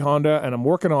factory Honda, and I'm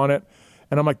working on it,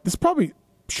 and I'm like, this probably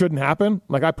shouldn't happen.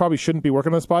 I probably shouldn't be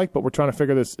working on this bike, but we're trying to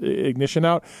figure this ignition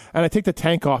out. And I take the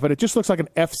tank off, and it just looks like an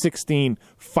F-16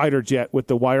 fighter jet with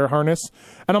the wire harness.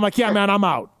 And I'm like, yeah, man, I'm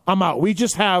out. We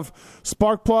just have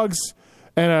spark plugs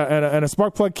and a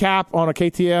spark plug cap on a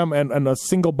KTM and a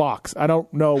single box. I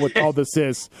don't know what all this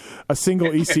is, a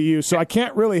single ECU. So I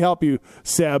can't really help you,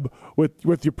 Seb,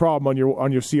 with your problem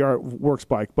on your CR Works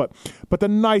bike. But the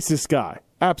nicest guy,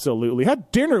 absolutely.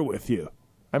 Had dinner with you.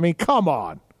 I mean, come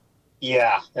on.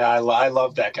 Yeah, I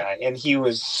love that guy. And he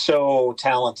was so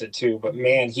talented too. But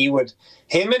man, him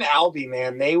and Albie,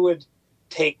 man, they would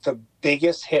take the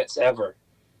biggest hits ever.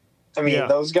 I mean,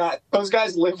 those guys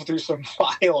lived through some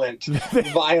violent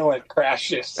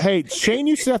crashes. Hey, Shane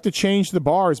used to have to change the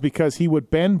bars because he would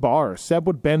bend bars. Seb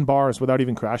would bend bars without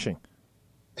even crashing.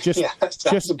 Just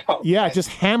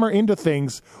hammer into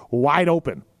things wide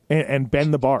open and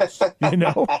bend the bars.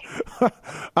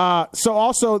 So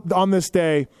also on this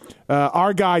day,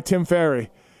 our guy Tim Ferry,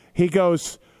 he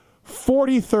goes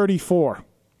 40-34.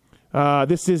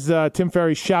 This is Tim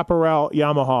Ferry's Chaparral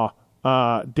Yamaha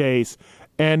days.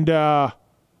 And, I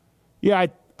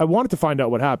wanted to find out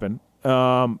what happened.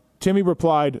 Timmy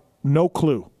replied, no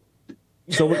clue.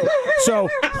 So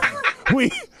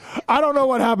I don't know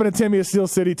what happened to Timmy at Steel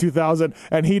City 2000,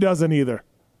 and he doesn't either.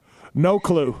 No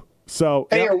clue. So,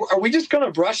 hey, are we just going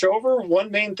to brush over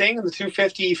one main thing in the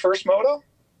 250 first moto?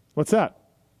 What's that?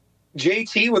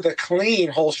 JT with a clean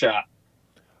hole shot.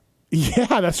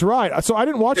 Yeah, that's right. So I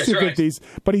didn't watch 250s,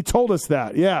 but he told us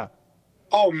that. Yeah.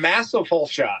 Oh, massive hole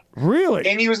shot! Really?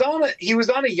 And he was on a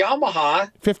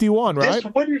Yamaha 51, right?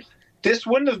 This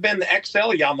wouldn't have been the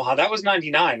XL Yamaha. That was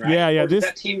 99, right? Yeah. Or did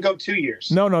that team go 2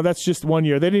 years? No, that's just 1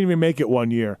 year. They didn't even make it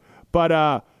 1 year.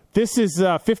 But this is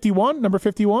 51, number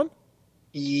 51.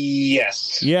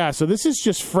 Yes. Yeah. So this is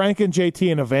just Frank and JT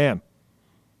in a van.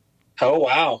 Oh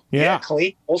wow! Yeah,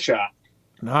 clean hole shot.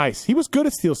 Nice. He was good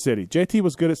at Steel City. JT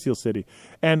was good at Steel City,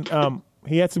 and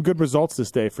he had some good results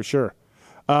this day for sure.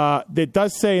 It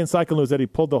does say in Cycle News that he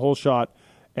pulled the whole shot,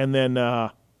 and then,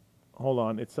 hold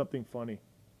on, it's something funny.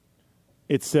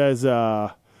 It says,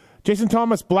 Jason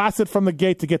Thomas blasted from the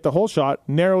gate to get the whole shot,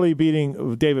 narrowly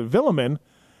beating David Villeman,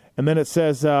 and then it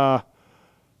says, Thomas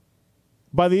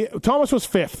was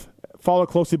fifth, followed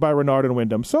closely by Renard and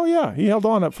Wyndham. So, yeah, he held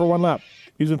on for one lap.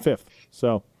 He was in fifth.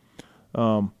 So,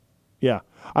 yeah.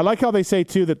 I like how they say,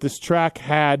 too, that this track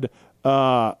had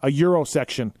a Euro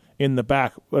section in the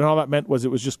back, and all that meant was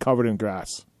it was just covered in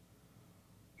grass.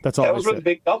 That's all. That was where the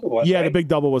big double was. Yeah, right? the big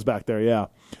double was back there. Yeah.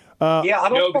 I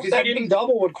don't know because if that big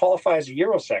double would qualify as a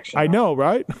Euro section. I know,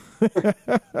 right?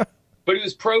 But it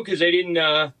was pro because they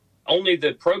didn't. Only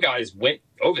the pro guys went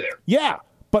over there. Yeah,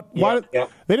 but why? They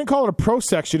didn't call it a pro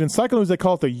section in cycling news. They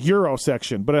call it the Euro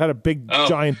section, but it had a big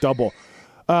giant double.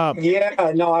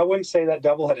 No, I wouldn't say that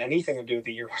double had anything to do with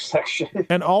the Euro section.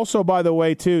 And also, by the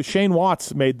way, too, Shane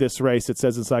Watts made this race. It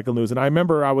says in Cycle News, and I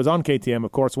remember I was on KTM.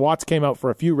 Of course, Watts came out for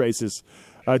a few races.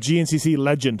 GNCC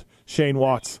legend Shane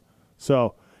Watts.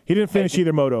 So he didn't finish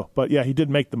either moto, but yeah, he did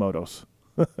make the motos.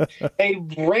 A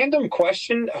random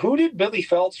question: who did Billy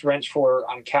Phelps wrench for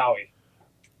on Cowie?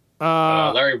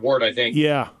 Larry Ward, I think.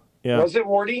 Yeah. Was it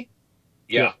Wardy?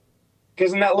 Yeah.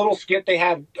 Because in that little skit they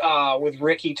had with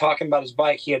Ricky talking about his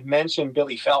bike, he had mentioned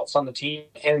Billy Phelps on the team.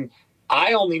 And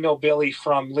I only know Billy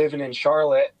from living in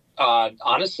Charlotte,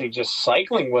 honestly, just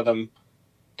cycling with him.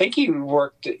 I think he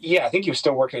was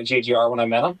still working at JGR when I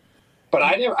met him. But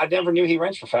I never knew he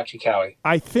wrenched for Factory Cowie.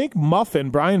 I think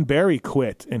Brian Barry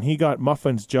quit, and he got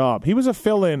Muffin's job. He was a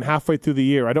fill-in halfway through the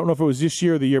year. I don't know if it was this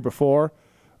year or the year before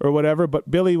or whatever, but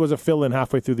Billy was a fill-in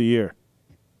halfway through the year.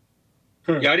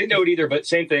 Yeah, I didn't know it either, but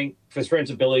same thing. His friends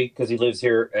with Billy because he lives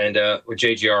here and with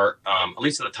JGR, at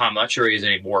least at the time, I'm not sure he is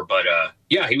anymore. But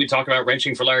he would talk about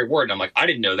wrenching for Larry Ward, and I'm like, I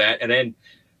didn't know that. And then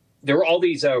there were all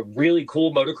these really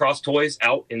cool motocross toys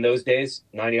out in those days,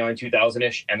 99,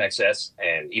 2000-ish, MXS,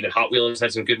 and even Hot Wheels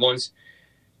had some good ones.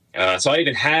 So I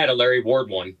even had a Larry Ward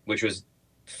one, which was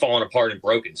falling apart and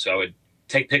broken. So I would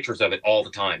take pictures of it all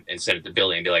the time and send it to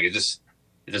Billy and be like, is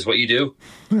this what you do?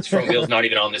 This front wheel's not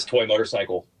even on this toy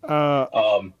motorcycle.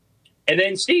 And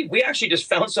then, Steve, we actually just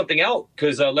found something out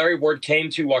because Larry Ward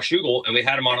came to Washougal, and we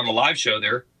had him on the live show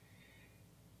there.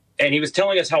 And he was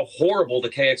telling us how horrible the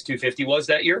KX250 was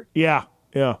that year. Yeah.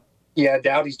 Yeah,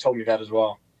 Dowdy's told me that as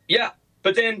well. Yeah,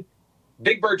 but then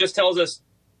Big Bird just tells us,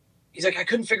 he's like, I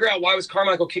couldn't figure out why was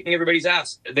Carmichael kicking everybody's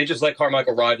ass. They just let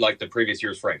Carmichael ride like the previous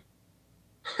year's frame.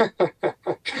 And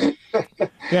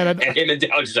him and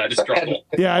Dow just had to struggle.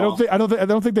 Yeah, I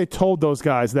don't think they told those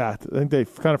guys that. I think they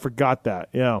kind of forgot that.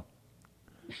 Yeah.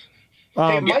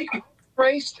 Hey, Mike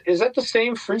raced. Is that the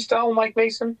same freestyle Mike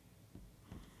Mason?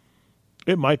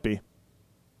 It might be.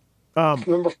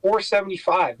 Number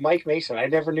 475, Mike Mason. I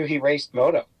never knew he raced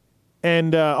moto.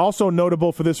 And also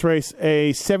notable for this race,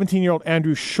 a 17-year-old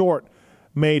Andrew Short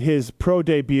made his pro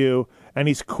debut, and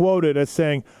he's quoted as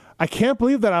saying, I can't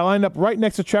believe that I lined up right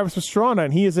next to Travis Pastrana,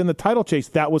 and he is in the title chase.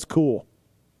 That was cool.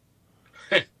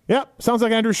 Yep, sounds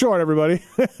like Andrew Short, everybody.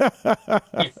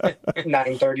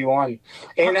 931.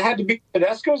 And it had to be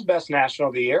Tedesco's best national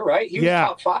of the year, right? He was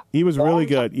top 5. He was really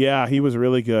good. Yeah, he was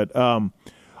really good. I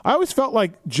always felt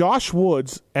like Josh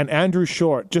Woods and Andrew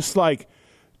Short, just like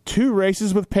 2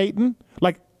 races with Peyton,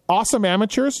 like awesome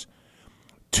amateurs,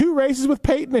 2 races with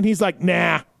Peyton, and he's like,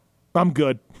 nah, I'm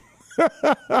good.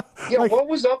 What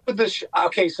was up with this?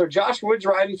 Okay, so Josh Woods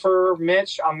riding for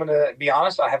Mitch. I'm going to be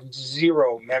honest, I have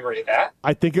zero memory of that.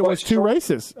 I think it was 2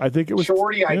 races. I think it was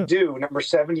Shorty, I do, number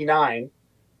 79.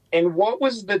 And what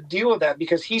was the deal with that?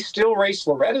 Because he still raced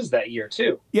Loretta's that year,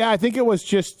 too. Yeah, I think it was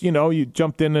just, you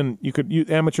jumped in and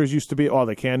amateurs used to be,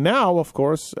 they can now, of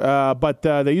course, but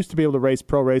they used to be able to race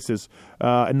pro races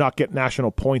and not get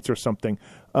national points or something.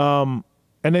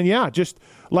 And then, just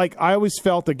like I always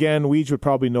felt, again, Weege would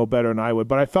probably know better than I would,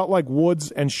 but I felt like Woods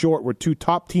and Short were 2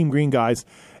 top Team Green guys,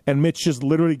 and Mitch just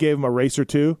literally gave him a race or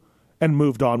 2 and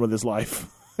moved on with his life.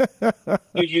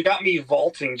 Dude, you got me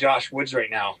vaulting Josh Woods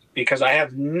right now because I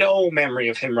have no memory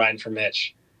of him riding for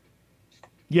Mitch.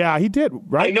 Yeah, he did,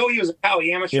 right? I know he was a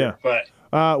Cowie amateur, but...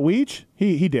 Weege,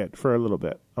 he did for a little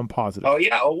bit. I'm positive. Oh,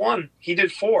 yeah, 01. He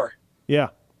did 4. Yeah.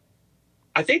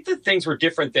 I think that things were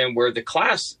different than where the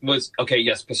class was. Okay,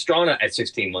 yes, Pastrana at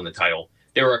 16 won the title.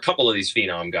 There were a couple of these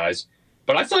phenom guys,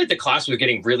 but I feel like the class was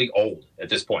getting really old at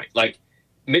this point. Like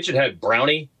Mitch had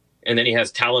Brownie, and then he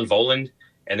has Talon Voland,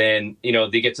 and then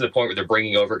they get to the point where they're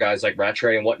bringing over guys like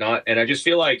Rattray and whatnot. And I just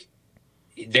feel like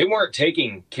they weren't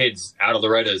taking kids out of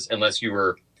Loretta's unless if you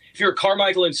were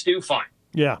Carmichael and Stu, fine.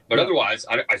 Yeah, but otherwise,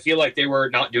 I feel like they were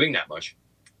not doing that much.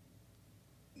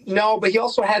 No, but he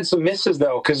also had some misses,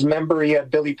 though, because remember, he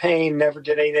had Billy Payne, never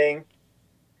did anything.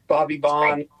 Bobby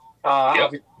Bond.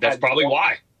 That's probably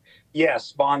why.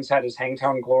 Yes, Bonds had his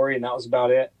Hangtown Glory, and that was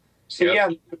about it. So,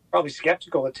 probably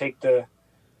skeptical to take the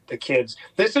kids.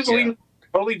 This is leading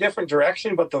a totally different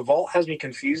direction, but the vault has me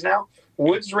confused now.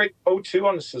 Woods raced 02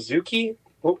 on the Suzuki.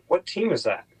 What team is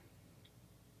that?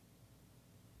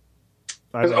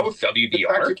 Because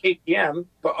WBR? KTM,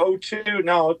 but 02,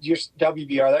 no, just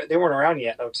WBR. They weren't around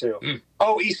yet, 02.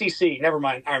 Oh, ECC. Never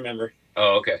mind. I remember.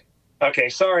 Oh, okay. Okay,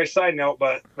 sorry, side note,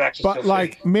 but back to But,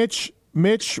 like, Mitch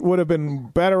Mitch would have been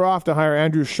better off to hire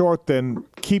Andrew Short than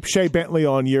keep Shea Bentley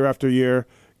on year after year,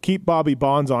 keep Bobby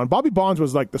Bonds on. Bobby Bonds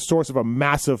was like the source of a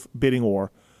massive bidding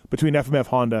war between FMF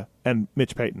Honda and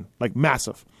Mitch Payton, like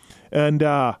massive. And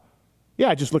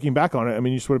just looking back on it, I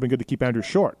mean, it just would have been good to keep Andrew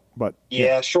Short. But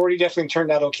Shorty definitely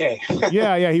turned out okay.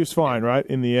 yeah, he was fine, right,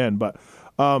 in the end. But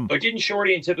didn't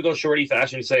Shorty, in typical Shorty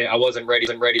fashion, say, I wasn't ready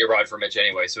to ride for Mitch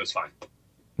anyway, so it's fine?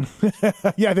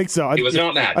 Yeah, I think so. He was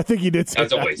not mad. I think he did say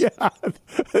As that. always. Yeah, I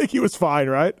think he was fine,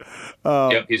 right?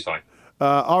 Yep, he's fine.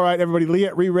 All right, everybody, Lee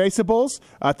at Re-Raceables.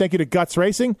 Thank you to Guts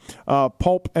Racing.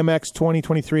 Pulp MX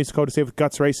 2023 is the code to save with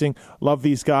Guts Racing. Love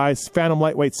these guys. Phantom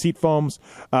Lightweight Seat Foams.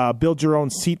 Build your own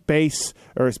seat base,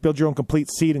 or build your own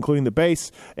complete seat, including the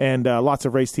base. And lots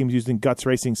of race teams using Guts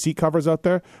Racing seat covers out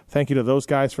there. Thank you to those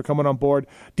guys for coming on board.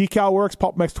 Decal Works,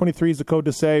 Pulp MX 23 is the code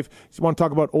to save. If you want to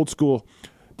talk about old school,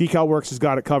 Decal Works has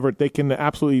got it covered. They can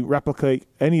absolutely replicate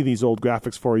any of these old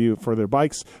graphics for you for their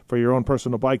bikes, for your own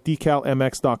personal bike.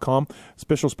 DecalMX.com,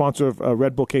 special sponsor of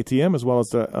Red Bull KTM as well as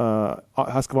the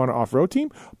Husqvarna off-road team.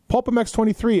 Pulp MX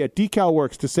 23 at Decal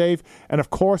Works to save. And,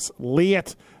 of course,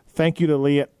 Leatt. Thank you to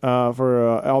Leatt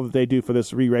for all that they do for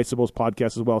this Re-Raceables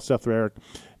podcast as well. Seth Rarick,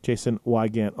 Jason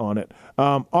Wygant on it.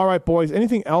 All right, boys.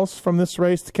 Anything else from this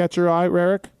race to catch your eye,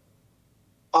 Rarick?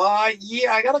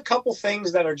 I got a couple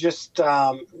things that are just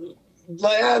not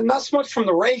so much from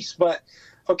the race, but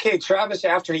okay, Travis,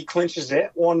 after he clinches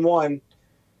it 1-1,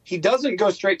 he doesn't go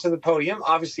straight to the podium.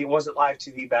 Obviously, it wasn't live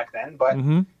TV back then, but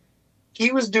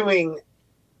he was doing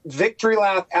victory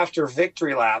lap after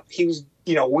victory lap. He was,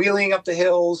 wheeling up the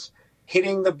hills,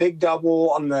 hitting the big double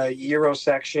on the Euro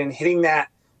section, hitting that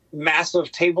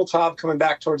massive tabletop coming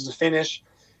back towards the finish,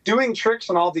 doing tricks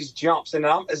on all these jumps. And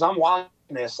as I'm watching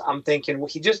this, I'm thinking, well,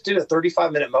 he just did a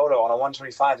 35-minute moto on a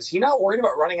 125. Is he not worried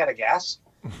about running out of gas?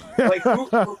 Like, no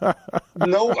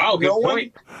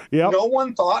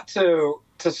one thought to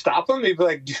stop him. He'd be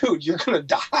like, dude, you're gonna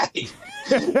die.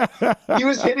 He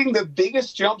was hitting the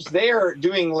biggest jumps there,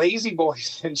 doing lazy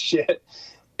boys and shit,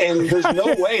 and there's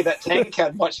no way that tank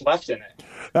had much left in it.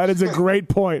 That is a great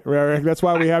point, Rarick. That's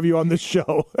why we have you on this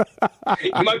show.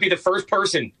 You might be the first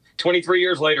person 23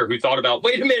 years later who thought about,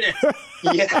 wait a minute.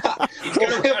 Yeah.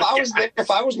 If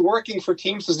I was working for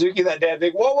Team Suzuki that day, I'd be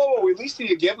like, whoa, at least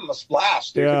you give him a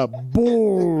splash, dude. Yeah.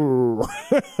 Boom.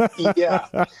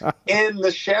 Yeah. And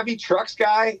the Chevy Trucks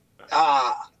guy,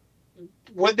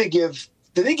 what'd they give?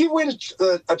 Did they give away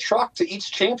a truck to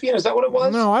each champion? Is that what it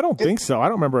was? No, I don't think so. I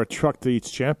don't remember a truck to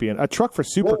each champion. A truck for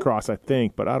Supercross, I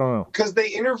think, but I don't know. Because they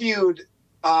interviewed,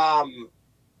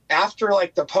 after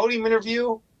like the podium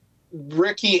interview,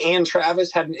 Ricky and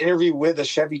Travis had an interview with a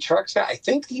Chevy Trucks guy. I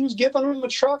think he was giving him a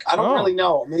truck. I don't really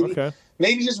know.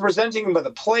 Maybe he's presenting him with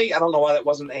a plate. I don't know why that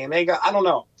wasn't the AMA guy. I don't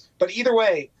know. But either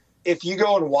way, if you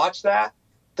go and watch that,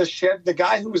 the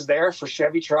guy who was there for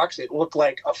Chevy Trucks, it looked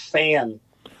like a fan.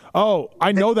 Oh,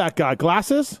 I know that guy.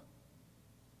 Glasses?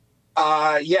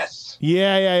 Yes.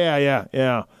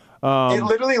 Yeah. It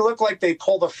literally looked like they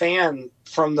pulled a fan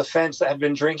from the fence that had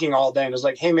been drinking all day and was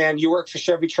like, hey, man, you work for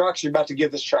Chevy Trucks. You're about to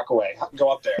give this truck away. Go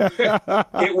up there.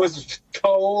 It was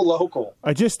so local.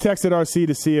 I just texted RC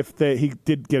to see if he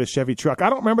did get a Chevy truck. I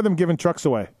don't remember them giving trucks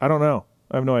away. I don't know.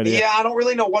 I have no idea. Yeah, I don't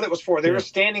really know what it was for. They were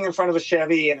standing in front of a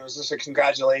Chevy, and it was just a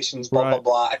congratulations, blah,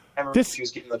 blah. I don't remember if he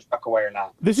was getting the truck away or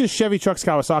not. This is Chevy Trucks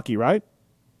Kawasaki, right?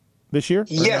 This year?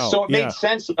 Yes, so it made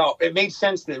sense. No, it made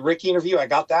sense. The Ricky interview, I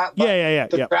got that.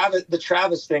 But the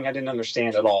Travis thing, I didn't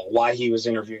understand at all. Why he was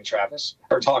interviewing Travis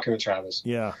or talking to Travis.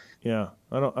 Yeah.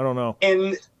 I don't know.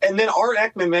 And then Art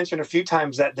Ekman mentioned a few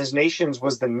times that Des Nations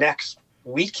was the next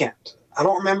weekend. I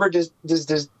don't remember. Was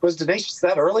Des Nations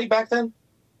that early back then?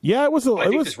 Yeah, it was. I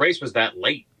think this race was that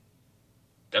late.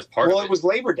 That's part of it. Well, it was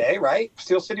Labor Day, right?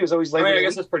 Steel City was always Labor Day. I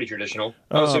guess that's pretty traditional.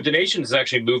 So Des Nations has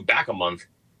actually moved back a month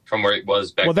from where it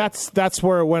was back. Well, that's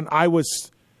where when I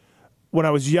was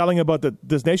yelling about the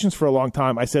Des Nations for a long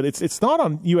time, I said it's not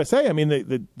on USA. I mean,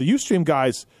 the Ustream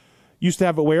guys used to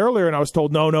have it way earlier, and I was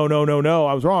told no,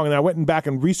 I was wrong. And I went back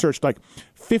and researched like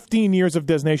 15 years of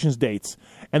Des Nations dates,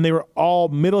 and they were all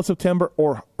middle of September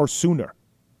or sooner.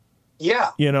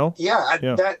 Yeah.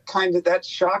 That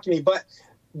shocked me. But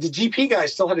the GP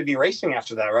guys still had to be racing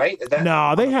after that, right?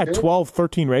 No, they had 12,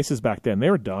 13 races back then.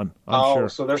 They were done, I'm sure.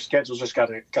 So their schedules just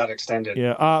got extended.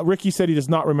 Yeah. Ricky said he does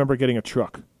not remember getting a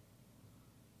truck.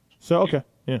 So, okay.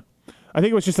 Yeah. I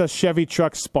think it was just a Chevy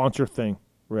Truck sponsor thing,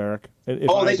 Rarick. They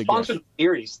sponsored the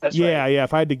series. That's right. Yeah.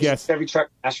 If I had to guess. Chevy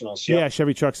Truck Nationals. Yeah,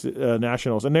 Chevy Trucks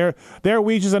Nationals. And their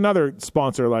Weege is another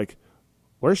sponsor. Like,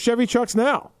 where's Chevy Trucks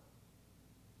now?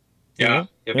 Yeah,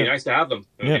 it'd be nice to have them.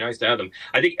 It'd be nice to have them.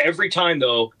 I think every time,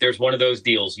 though, there's one of those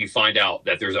deals, you find out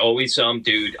that there's always some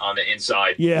dude on the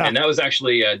inside. Yeah. And that was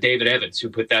actually David Evans who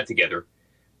put that together.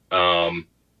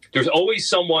 There's always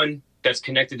someone that's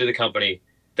connected to the company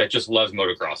that just loves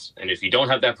motocross. And if you don't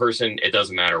have that person, it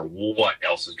doesn't matter what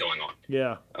else is going on.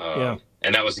 Yeah.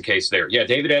 And that was the case there. Yeah,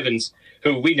 David Evans,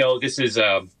 who we know this is,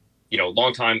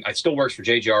 long time. I still works for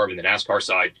JGR in the NASCAR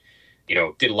side.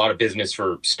 Did a lot of business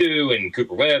for Stu and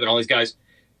Cooper Webb and all these guys.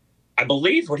 I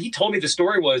believe what he told me the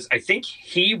story was, I think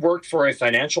he worked for a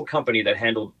financial company that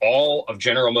handled all of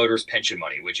General Motors' pension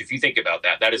money, which if you think about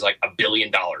that, that is like $1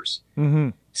 billion. Mm-hmm.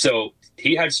 So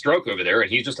he had a stroke over there, and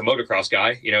he's just a motocross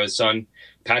guy. His son,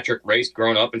 Patrick, raced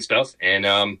growing up and stuff.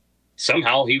 And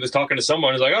somehow he was talking to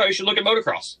someone who's like, oh, you should look at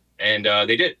motocross. And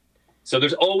they did. So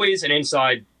there's always an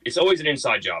inside. It's always an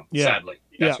inside job, sadly.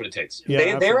 That's what it takes.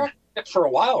 Yeah, they were for a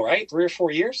while, right? 3 or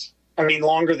 4 years. I mean,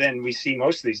 longer than we see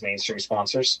most of these mainstream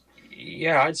sponsors.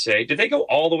 Yeah, I'd say. Did they go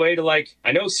all the way to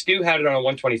I know Stu had it on a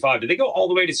 125. Did they go all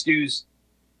the way to Stu's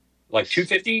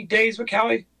 250 days with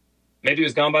Cowie? Maybe it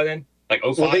was gone by then?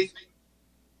 05? Well, they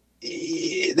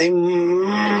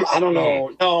I don't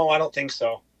know. No, I don't think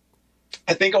so.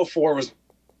 I think 04 was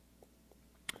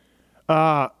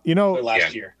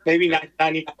last year. Maybe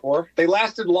 94. They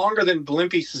lasted longer than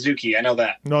Blimpie Suzuki. I know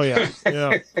that. Oh,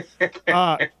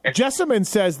 yeah. Jessamine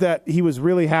says that he was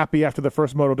really happy after the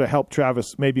first moto to help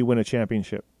Travis maybe win a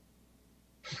championship.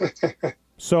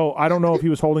 So I don't know if he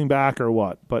was holding back or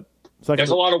what, but it's there's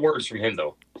a lot of words from him,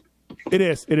 though. It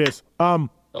is.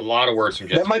 A lot of words from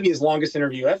Jessamine. That might be his longest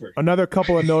interview ever. Another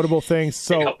couple of notable things.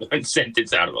 So got one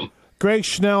sentence out of him. Greg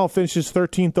Schnell finishes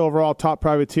 13th overall, top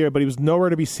privateer, but he was nowhere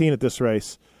to be seen at this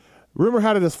race. Rumor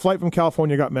had it his flight from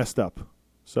California got messed up.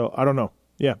 So I don't know.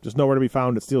 Yeah, just nowhere to be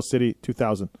found at Steel City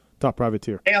 2000, top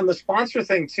privateer. Hey, on the sponsor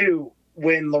thing, too,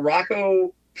 when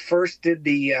Laraco first did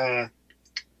the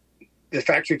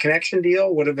factory connection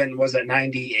deal, was that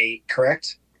 98,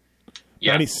 correct?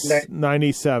 Yeah.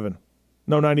 97.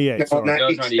 No, 98. No, sorry.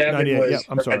 97 was Yeah,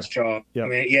 I'm sorry. Fred's job. Yeah. I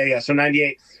mean, so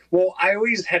 98. Well, I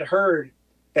always had heard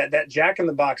that Jack in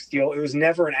the Box deal, it was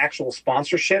never an actual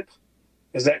sponsorship.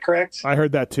 Is that correct? I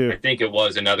heard that too. I think it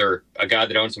was a guy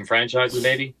that owned some franchises,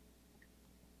 maybe.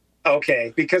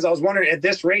 Okay, because I was wondering, at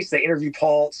this race, they interviewed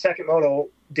Paul, second moto,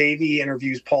 Davey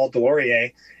interviews Paul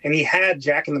Delorier, and he had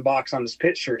Jack in the Box on his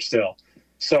pit shirt still.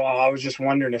 So I was just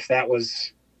wondering if that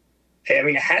was,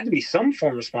 it had to be some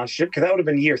form of sponsorship, because that would have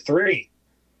been year 3.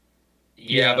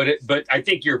 Yeah, but I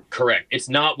think you're correct. It's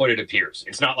not what it appears.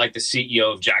 It's not like the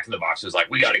CEO of Jack in the Box was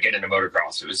like, we got to get into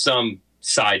motocross. It was some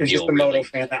side deal. Just the moto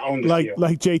fan that owned the deal.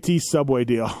 Like JT's Subway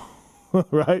deal,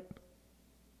 right?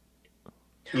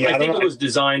 Yeah, I think it was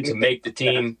designed to make the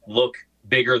team look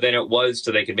bigger than it was,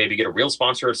 so they could maybe get a real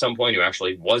sponsor at some point who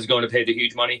actually was going to pay the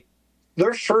huge money.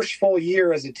 Their first full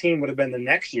year as a team would have been the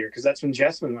next year, because that's when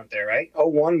Jessamine went there, right?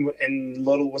 01 and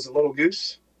Little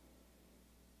Goose?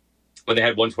 When they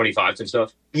had 125s and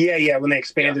stuff? Yeah, when they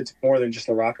expanded to more than just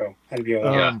the Rocco.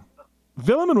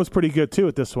 Villeman was pretty good, too,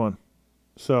 at this one.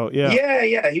 So, yeah.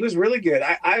 Yeah, he was really good.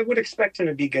 I would expect him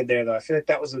to be good there, though. I feel like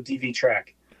that was a DV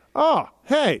track. Oh,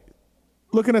 hey,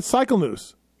 looking at Cycle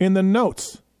News in the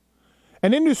notes.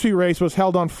 An industry race was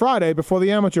held on Friday before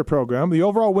the amateur program. The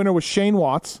overall winner was Shane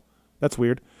Watts. That's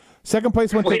weird. Second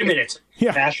place went Wait a minute.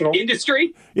 Yeah. National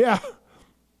Industry? Yeah.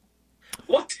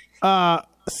 What?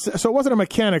 So it wasn't a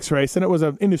mechanics race, and it was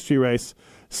an industry race.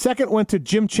 Second went to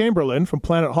Jim Chamberlain from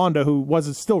Planet Honda, who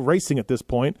was still racing at this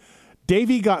point.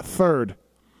 Davey got third.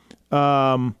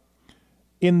 In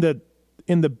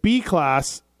the B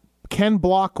class, Ken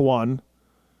Block won,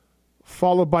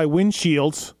 followed by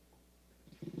Windshields.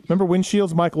 Remember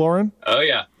Windshields, Mike Lauren? Oh,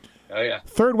 yeah.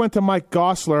 Third went to Mike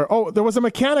Gosler. Oh, there was a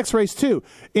mechanics race, too.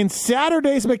 In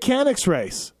Saturday's mechanics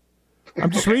race, I'm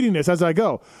just reading this as I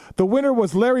go, the winner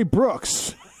was Larry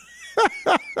Brooks.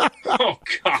 Oh,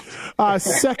 God.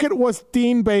 Second was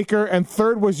Dean Baker, and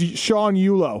third was Sean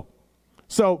Yulo.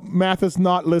 So math is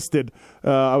not listed.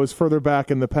 I was further back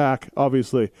in the pack,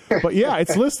 obviously. But, yeah,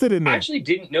 it's listed in there. I actually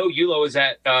didn't know Yulo was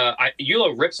at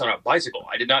Yulo rips on a bicycle.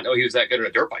 I did not know he was that good at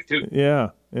a dirt bike, too.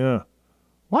 Yeah.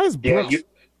 Why is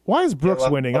Brooks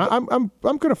winning? I'm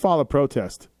going to file a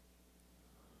protest.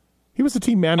 He was the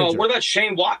team manager. Oh, what about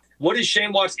Shane Watt? What is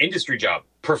Shane Watt's industry job?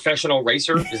 Professional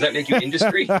racer? Does that make you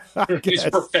industry? He's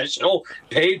professional,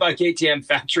 paid by KTM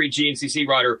factory GNCC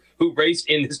rider who raced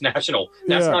in this national.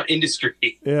 That's not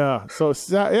industry. Yeah. So,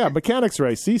 mechanics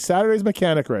race. See, Saturday's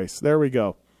mechanic race. There we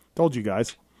go. Told you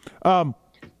guys.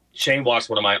 Shane Watt's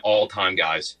one of my all-time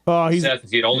guys. Seth,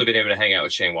 if you'd only been able to hang out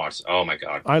with Shane Watts, oh, my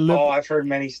God. I've heard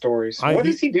many stories. What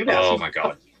does he do now? Oh, my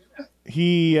God.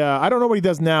 I don't know what he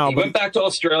does now. He went back to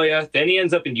Australia. Then he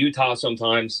ends up in Utah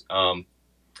sometimes.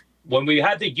 When we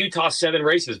had the Utah 7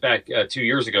 races back 2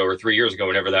 years ago or 3 years ago,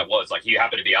 whenever that was, like, he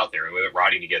happened to be out there and we went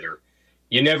riding together.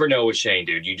 You never know with Shane,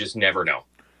 dude. You just never know.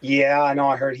 Yeah, I know.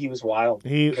 I heard he was wild.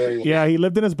 He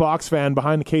lived in his box van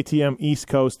behind the KTM East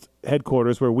Coast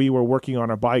headquarters where we were working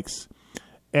on our bikes.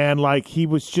 And, like, he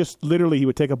was just literally, he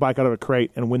would take a bike out of a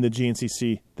crate and win the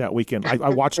GNCC that weekend. I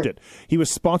watched it. He was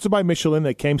sponsored by Michelin.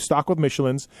 They came stock with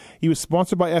Michelins. He was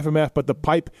sponsored by FMF, but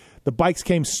the bikes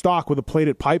came stock with a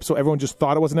plated pipe, so everyone just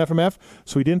thought it was an FMF.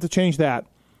 So he didn't change that.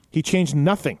 He changed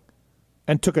nothing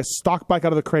and took a stock bike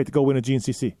out of the crate to go win a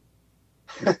GNCC.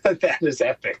 That is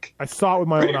epic. I saw it with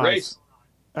my own eyes. Race.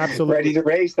 Absolutely. Ready to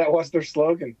race. That was their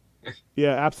slogan.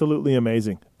 Yeah, absolutely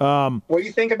amazing. What do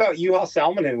you think about Juha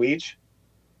Salminen, Weege?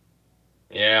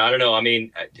 Yeah, I don't know. I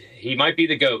mean, he might be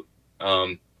the GOAT.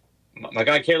 My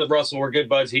guy Caleb Russell, we're good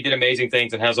buds. He did amazing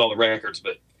things and has all the records,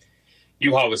 but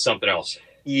Juha was something else.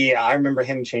 Yeah, I remember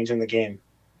him changing the game.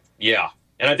 Yeah,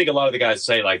 and I think a lot of the guys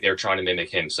say, like, they're trying to mimic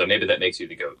him, so maybe that makes you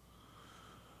the GOAT.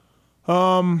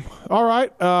 All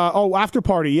right. After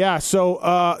party. Yeah.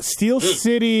 So, Steel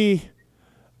City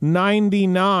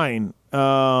 99.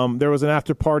 There was an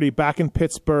after party back in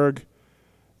Pittsburgh,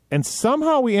 and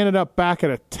somehow we ended up back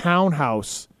at a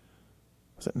townhouse.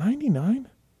 Was it 99?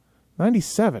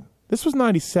 97. This was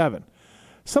 97.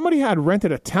 Somebody had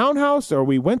rented a townhouse, or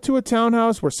we went to a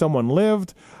townhouse where someone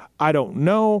lived. I don't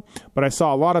know, but I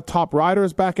saw a lot of top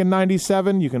riders back in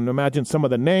 97. You can imagine some of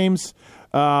the names.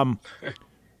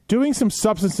 Doing some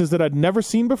substances that I'd never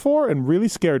seen before and really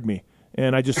scared me.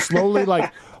 And I just slowly,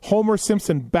 like Homer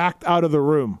Simpson, backed out of the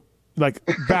room, like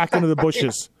back into the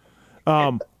bushes.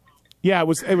 Yeah, it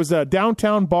was a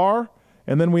downtown bar,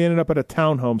 and then we ended up at a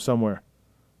townhome somewhere.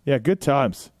 Yeah, good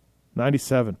times.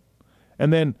 97.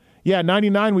 And then,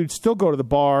 99, we'd still go to the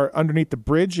bar underneath the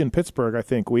bridge in Pittsburgh, I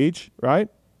think, Weege, right?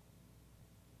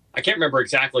 I can't remember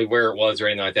exactly where it was or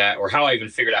anything like that, or how I even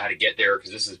figured out how to get there,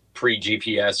 because this is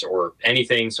pre-GPS or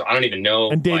anything, so I don't even know.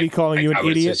 And Davey calling you an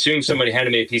idiot. I would assume somebody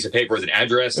handed me a piece of paper with an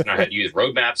address, and I had to use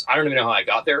road maps. I don't even know how I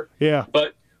got there. Yeah.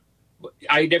 But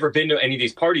I had never been to any of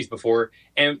these parties before,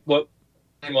 and what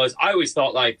was, I always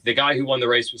thought, like, the guy who won the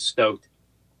race was stoked,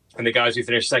 and the guys who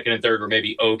finished second and third were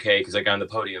maybe okay because they got on the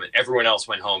podium, and everyone else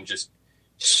went home just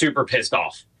super pissed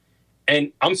off.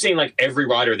 And I'm seeing, like, every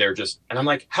rider there and I'm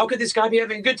like, how could this guy be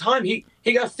having a good time? He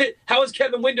got fit. How is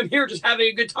Kevin Windham here just having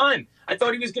a good time? I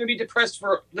thought he was going to be depressed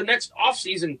for the next off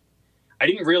season. I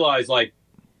didn't realize, like,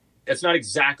 that's not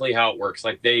exactly how it works.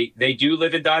 Like, they do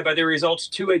live and die by their results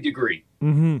to a degree.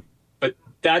 Mm-hmm. But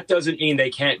that doesn't mean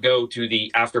they can't go to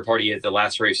the after party at the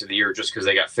last race of the year just because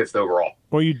they got fifth overall.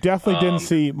 Well, you definitely didn't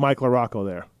see Mike LaRocco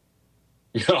there.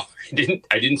 No,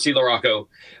 I didn't see LaRocco,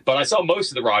 but I saw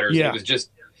most of the riders. Yeah.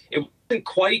 It wasn't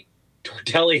quite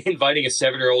Tortelli inviting a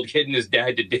 7-year-old kid and his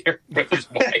dad to dinner with his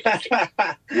wife.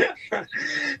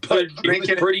 But it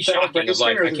was pretty shocking. I was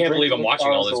like, I can't believe I'm watching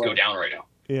all this go down right now.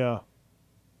 Yeah.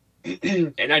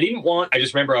 And I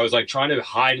just remember I was like trying to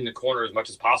hide in the corner as much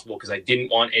as possible because I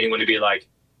didn't want anyone to be like,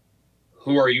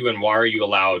 who are you and why are you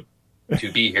allowed to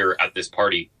be here at this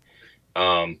party?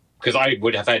 Because I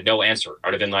would have had no answer.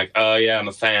 I'd have been like, yeah, I'm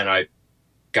a fan. I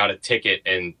got a ticket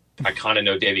and I kind of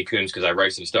know Davey Coombs because I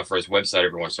write some stuff for his website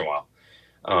every once in a while.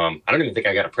 I don't even think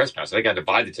I got a press pass. I think I had to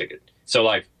buy the ticket. So,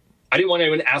 like, I didn't want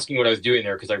anyone asking what I was doing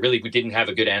there because I really didn't have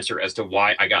a good answer as to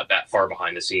why I got that far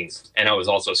behind the scenes. And I was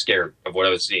also scared of what I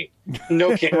was seeing.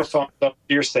 No camera phone, so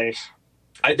you're safe.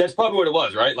 That's probably what it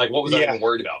was, right? Like, what was I even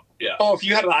worried about? Yeah. Oh, if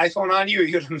you had an iPhone on you,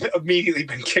 you'd have immediately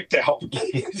been kicked out.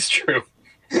 It's true.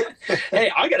 Hey,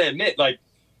 I got to admit, like,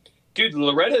 dude, the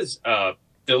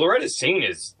Loretta scene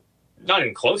is not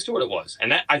even close to what it was.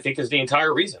 And that, I think, is the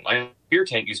entire reason. Like, beer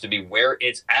tent used to be where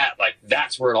it's at. Like,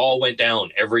 that's where it all went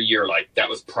down every year. Like, that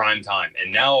was prime time.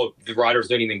 And now the riders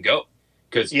don't even go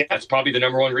because that's probably the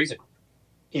number one reason.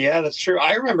 Yeah, that's true.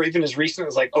 I remember even as recent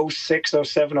as like 06,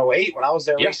 07, 08, when I was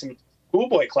there racing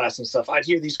schoolboy class and stuff, I'd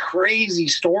hear these crazy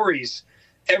stories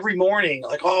every morning.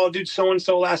 Like, oh, dude,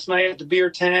 so-and-so last night at the beer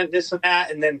tent, this and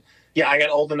that. And then, I got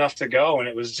old enough to go, and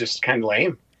it was just kind of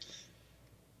lame.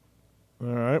 All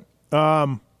right.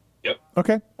 Yep.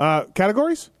 Okay.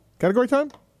 Categories? Category time?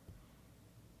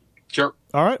 Sure.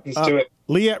 All right. Let's do it.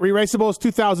 Liat Re-Raceables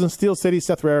 2000 Steel City,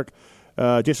 Seth Rarick,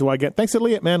 Jason Wygant. Thanks to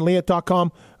Liat, man.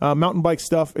 Liat.com. Mountain bike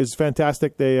stuff is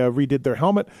fantastic. They redid their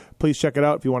helmet. Please check it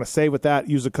out. If you want to save with that,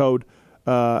 use a code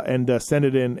and send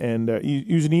it in and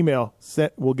use an email.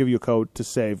 We'll give you a code to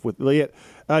save with Liat.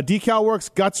 Decal Works,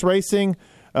 Guts Racing,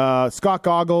 Scott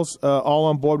Goggles, all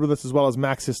on board with us, as well as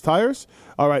Maxxis Tires.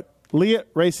 All right. Leatt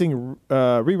Racing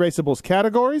Re-Raceables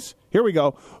categories. Here we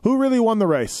go. Who really won the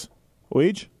race?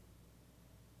 Weege?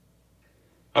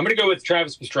 I'm going to go with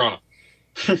Travis Pastrana.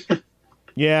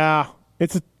 Yeah,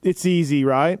 it's easy,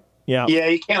 right? Yeah. Yeah,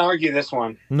 you can't argue this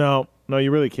one. No,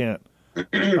 you really can't.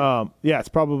 Yeah, it's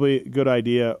probably a good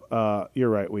idea. You're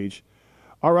right, Weege.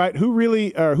 All right,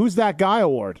 who's that guy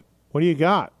award? What do you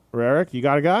got, Rarick? You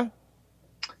got a guy?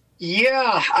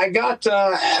 Yeah, I got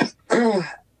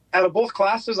out of both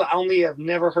classes, I only have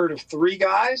never heard of 3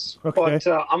 guys, Okay. but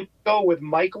I'm going to go with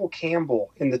Michael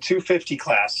Campbell in the 250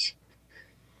 class.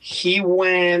 He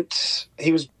was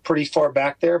pretty far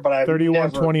back there, but I've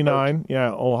 31-29,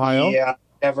 yeah, Ohio. Yeah,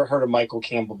 never heard of Michael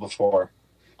Campbell before.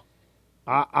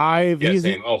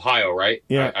 Same. Ohio, right?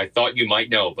 Yeah. I thought you might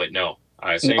know, but no.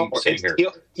 Same here.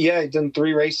 Yeah, he's done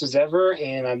 3 races ever,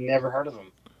 and I've never heard of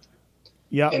him.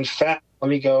 Yeah. In fact, let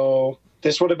me go.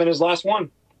 This would have been his last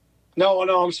one. No,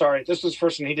 I'm sorry. This was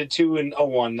first one. He did 2 in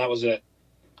 01. That was it.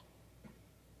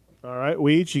 All right,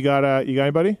 Weege, you got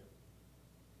anybody?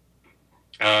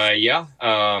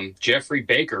 Jeffrey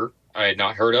Baker, I had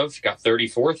not heard of. Got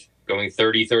 34th, going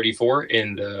 30-34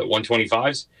 in the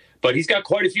 125s. But he's got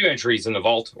quite a few entries in the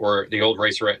vault, or the old the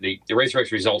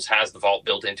RaceRex results has the vault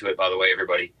built into it, by the way,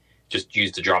 everybody. Just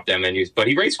used the drop-down menus. But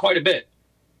he raced quite a bit.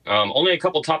 Only a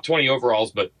couple top 20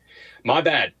 overalls, but my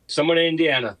bad. Someone in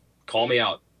Indiana, call me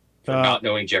out for not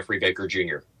knowing Jeffrey Baker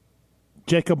Jr.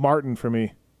 Jacob Martin for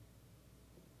me.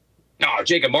 No,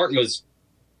 Jacob Martin was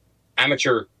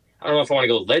amateur. I don't know if I want to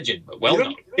go legend, but well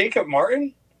known. Jacob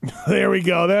Martin? There we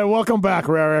go. Welcome back,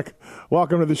 Rarick.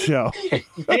 Welcome to the show.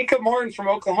 Jacob Martin from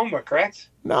Oklahoma, correct?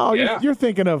 No, Yeah. you're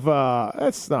thinking of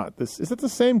that's not this. Is it the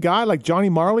same guy like Johnny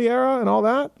Marley era and all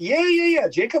that? Yeah.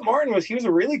 Jacob Martin was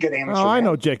a really good amateur. Oh, I man.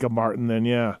 know Jacob Martin then.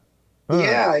 Yeah.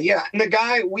 Yeah. And the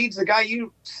guy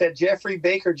you said, Jeffrey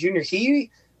Baker Jr., he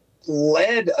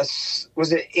led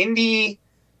was it Indy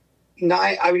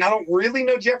 9? I mean, I don't really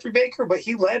know Jeffrey Baker, but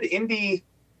he led Indy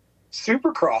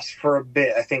Supercross for a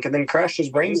bit, I think, and then crashed his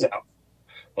brains out.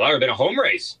 Well, that would have been a home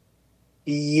race.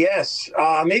 Yes.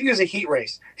 Maybe it was a heat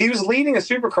race. He was leading a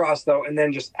Supercross, though, and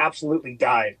then just absolutely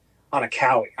died on a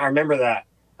Cowie. I remember that.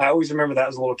 I always remember that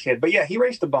as a little kid. But, yeah, he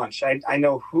raced a bunch. I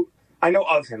know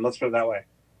of him. Let's put it that way.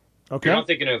 Okay. You're not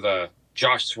thinking of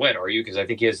Josh Sweat, are you? Because I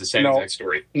think he has the same exact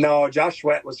story. No, Josh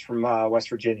Sweat was from West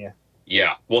Virginia.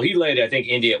 Yeah. Well, he led, I think,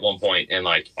 Indy at one point, and,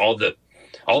 like, all the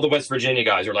West Virginia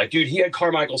guys are like, dude, he had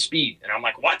Carmichael speed. And I'm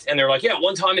like, what? And they're like, yeah,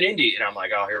 one time in Indy. And I'm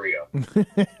like, oh, here we go.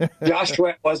 Josh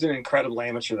Sweat was an incredible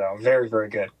amateur, though. Very, very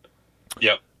good.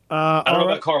 Yep. I don't know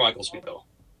about Carmichael speed, though.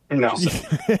 No.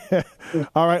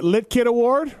 All right, Lit Kid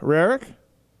Award, Rarick.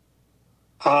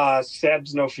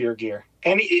 Seb's No Fear gear.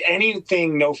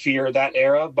 Anything No Fear that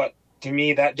era, but to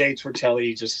me, that Day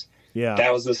Tortelli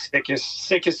that was the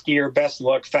sickest gear, best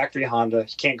look, factory Honda.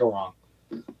 You can't go wrong.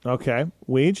 Okay,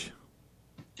 Weege.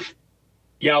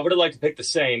 Yeah, I would have liked to pick the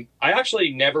same. I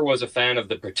actually never was a fan of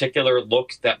the particular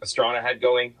look that Pastrana had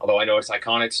going, although I know it's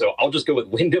iconic. So I'll just go with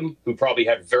Wyndham, who probably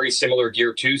had very similar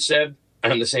gear to Seb,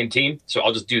 and on the same team. So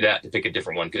I'll just do that to pick a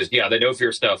different one because, yeah, the No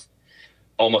Fear stuff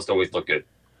almost always look good.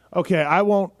 Okay,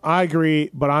 I agree,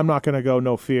 but I'm not going to go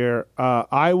No Fear.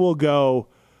 I will go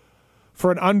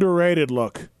for an underrated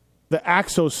look. The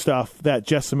Axo stuff that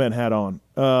Jessamine had on.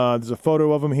 There's a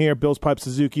photo of him here, Bill's Pipe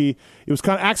Suzuki. It was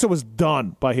Axo was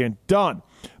done by here, done.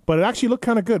 But it actually looked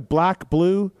kind of good. Black,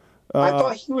 blue. I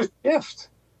thought he was Shift.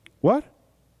 What?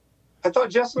 I thought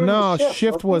Jessamine was Shift.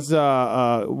 Shift was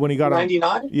when he got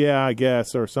 99? Yeah, I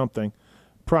guess, or something.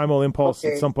 Primal Impulse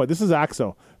at some point. This is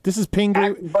Axo. This is Ping.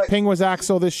 Ping was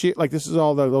Axo this year. Like, this is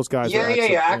all those guys.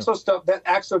 Yeah. Axo stuff. That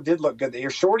Axo did look good. Your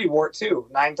Shorty wore it too.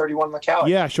 931 Macau.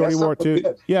 Yeah, Shorty wore it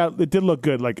too. Yeah, it did look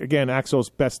good. Like, again, Axo's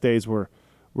best days were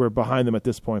behind them at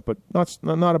this point, but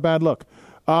not a bad look.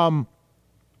 All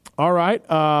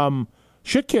right.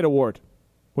 Shit Kid Award.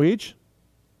 Weege?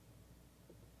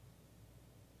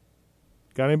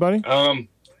 Got anybody?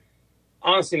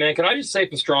 Honestly, man, can I just say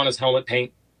Pastrana's helmet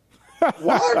paint?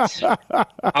 What?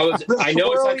 I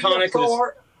know it's iconic.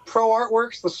 Pro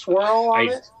Artworks, the swirl on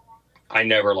it? I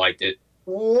never liked it.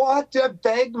 What? I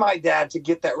begged my dad to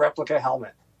get that replica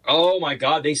helmet. Oh, my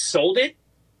God. They sold it?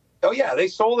 Oh, yeah. They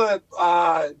sold it.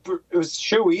 It was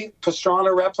Chewy,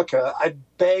 Pastrana replica. I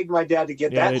begged my dad to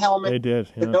get that helmet. They did.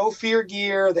 Yeah. The No Fear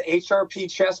gear, the HRP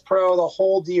Chest Pro, the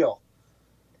whole deal.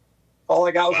 All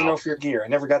I got was the No Fear gear. I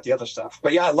never got the other stuff.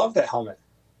 But, yeah, I love that helmet.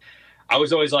 I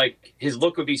was always like, his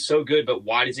look would be so good, but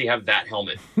why does he have that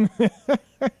helmet?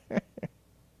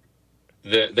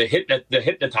 the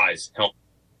hypnotize helmet.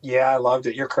 Yeah, I loved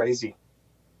it. You're crazy.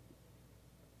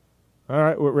 All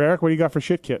right, Rarick, what do you got for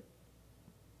Shit Kit?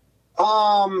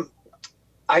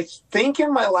 I I think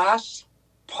in my last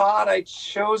pod I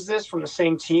chose this from the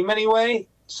same team anyway,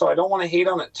 so I don't want to hate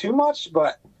on it too much,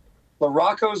 but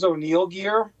LaRocco's O'Neal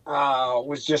gear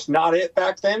was just not it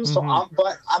back then. So,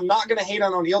 but I'm not going to hate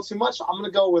on O'Neal too much. I'm going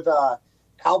to go with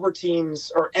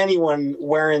Albertines or anyone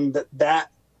wearing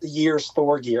that year's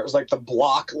Thor gear. It was like the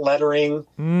block lettering.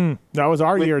 That was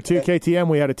our year too. KTM,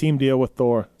 we had a team deal with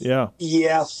Thor. Yeah.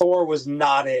 Yeah, Thor was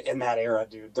not it in that era,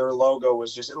 dude. Their logo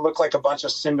was it looked like a bunch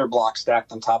of cinder blocks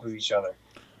stacked on top of each other.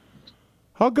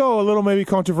 I'll go a little maybe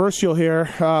controversial here.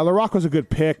 LaRocco's a good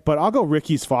pick, but I'll go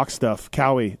Ricky's Fox stuff.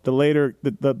 Cowie,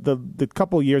 the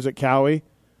couple years at Cowie.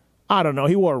 I don't know.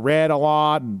 He wore red a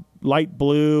lot and light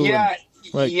blue. Yeah,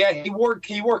 he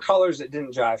wore colors that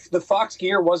didn't jive. The Fox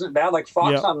gear wasn't bad. Like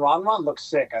Fox on Ron looked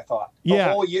sick, I thought. The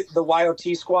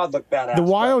YOT squad looked badass. The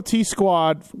YOT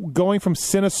squad going from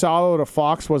Cinesalo to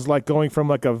Fox was like going from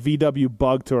like a VW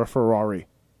Bug to a Ferrari.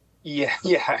 Yeah.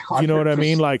 You know what I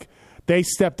mean? Like, they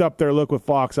stepped up their look with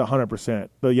Fox 100%,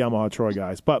 the Yamaha Troy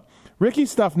guys. But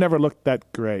Ricky's stuff never looked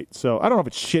that great. So I don't know if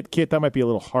it's shit kit. That might be a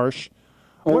little harsh.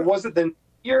 Well, was it the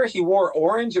year he wore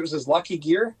orange? It was his lucky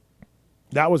gear?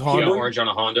 That was Honda. Yeah, orange on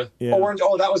a Honda. Yeah. Orange.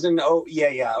 Oh, that was in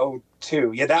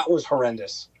 02. Yeah, that was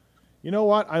horrendous. You know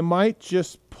what? I might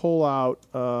just pull out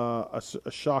a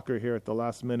shocker here at the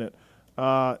last minute.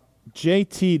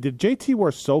 JT. Did JT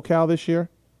wear SoCal this year?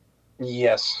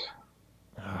 Yes.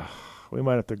 We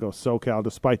might have to go SoCal,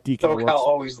 despite Decal Works. SoCal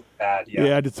always looked bad,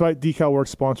 yeah. Despite Decal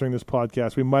Works sponsoring this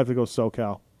podcast, we might have to go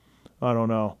SoCal. I don't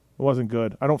know. It wasn't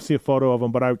good. I don't see a photo of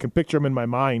him, but I can picture him in my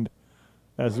mind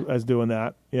as doing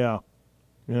that. Yeah.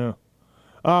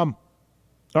 All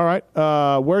right.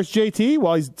 Where's JT?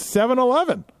 Well, he's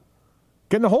 7-Eleven.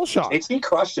 Getting a whole shot. JT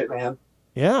crushed it, man.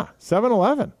 Yeah,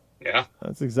 7-Eleven. Yeah.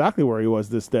 That's exactly where he was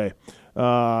this day.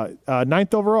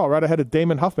 9th overall, right ahead of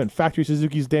Damon Huffman, Factory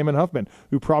Suzuki's Damon Huffman,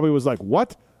 who probably was like,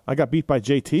 what? I got beat by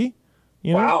JT?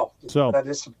 You know? Wow. So,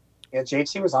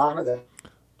 JT was on it.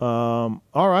 all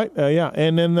right.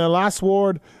 And then the last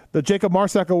award, the Jacob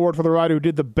Marsack Award for the rider who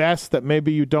did the best that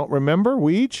maybe you don't remember.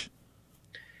 Weege?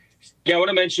 Yeah, I want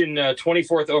to mention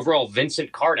 24th overall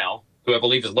Vincent Carnell, who I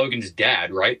believe is Logan's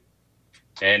dad, right?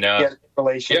 And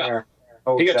relation there.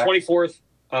 Oh, he got 24th.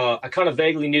 I kind of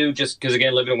vaguely knew, just because,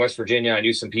 again, living in West Virginia, I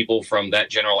knew some people from that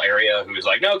general area who was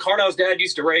like, no, Carnell's dad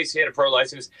used to race. He had a pro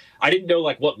license. I didn't know,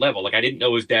 like, what level. Like, I didn't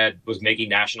know his dad was making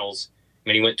nationals. I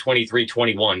mean, he went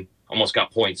 23-21, almost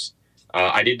got points.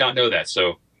 I did not know that.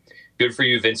 So good for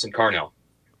you, Vincent Carnell.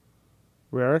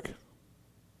 Rarick?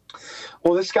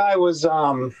 Well, this guy was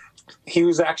he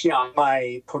was actually on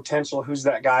my potential Who's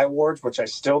That Guy awards, which I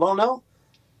still don't know.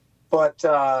 But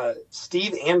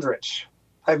Steve Andrich.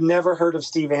 I've never heard of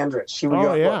Steve Andrich. He would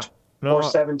go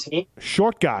 417.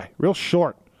 Short guy, real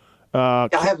short. I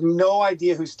have no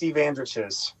idea who Steve Andrich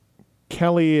is.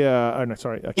 Kelly, he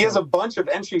Kelly. has a bunch of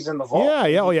entries in the vault.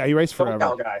 Yeah, he raced forever.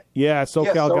 SoCal guy. Yeah,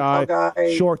 SoCal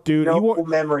guy, short dude.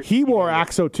 No he wore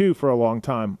Axo too for a long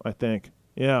time, I think.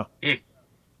 Yeah.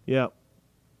 Yeah.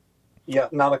 Yeah,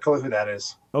 not a clue who that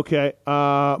is. Okay.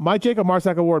 My Jacob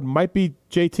Marsack Award might be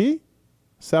JT,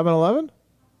 7-Eleven.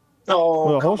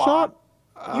 Oh, with a whole shot?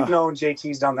 You've known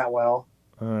JT's done that well.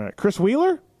 All right. Chris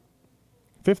Wheeler,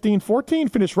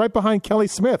 15-14, finished right behind Kelly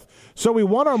Smith. So we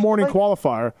won our morning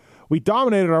qualifier. We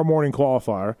dominated our morning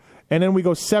qualifier, and then we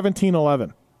go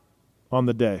 17-11 on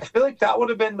the day. I feel like that would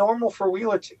have been normal for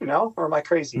Wheeler too, no? Or am I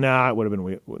crazy? Nah, it would have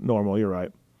been normal. You're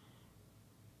right.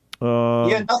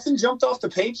 Nothing jumped off the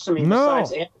page to me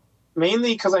besides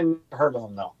mainly because I never heard of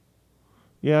him, though.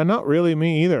 Yeah, not really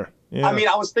me either. Yeah. I mean,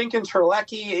 I was thinking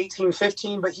Terlecki,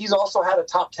 1815, but he's also had a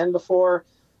top 10 before.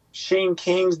 Shane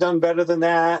King's done better than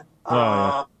that.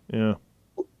 Yeah.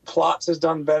 Plotz has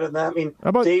done better than that. I mean,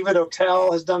 David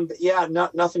O'Tell has done. Yeah,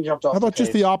 nothing jumped off. How about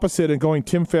just the opposite and going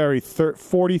Tim Ferry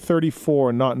 40-34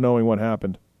 and not knowing what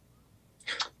happened?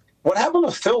 What happened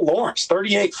to Phil Lawrence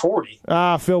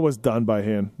 38-40? Phil was done by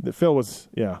him. Phil was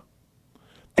And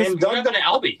what happened to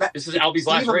Albie? This is Albie's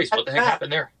last race. What the heck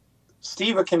happened there?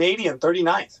 Steve, a Canadian,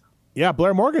 39th. Yeah,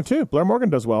 Blair Morgan too. Blair Morgan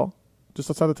does well, just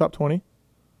outside the top 20.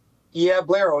 Yeah,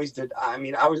 Blair always did. I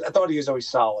mean, I thought he was always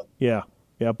solid. Yeah.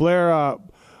 Blair.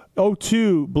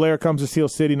 02, Blair comes to Steel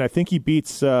City, and I think he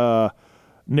beats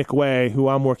Nick Way, who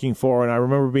I'm working for, and I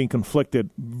remember being conflicted,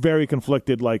 very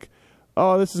conflicted, like,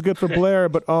 oh, this is good for Blair,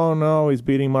 but oh no, he's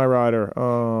beating my rider.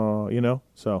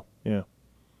 So, yeah.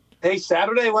 Hey,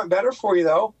 Saturday went better for you,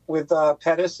 though, with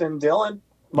Pettis and Dylan.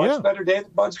 Much better day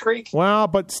than Bud's Creek. Wow,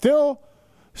 but still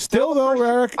though,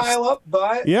 Rarick. Pile up,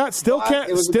 but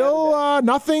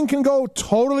nothing can go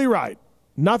totally right.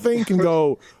 Nothing can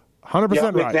go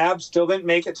 100% right. McNabb still didn't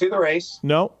make it to the race.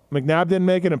 No, McNabb didn't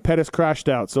make it, and Pettis crashed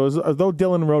out. So as though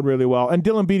Dylan rode really well, and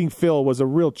Dylan beating Phil was a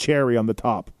real cherry on the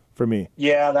top for me.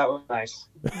 Yeah, that was nice.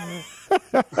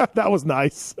 That was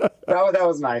nice. that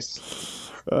was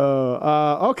nice.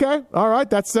 Okay, all right.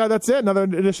 That's it. Another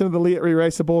edition of the Elite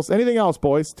Re-Raceables. Anything else,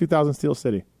 boys? 2000 Steel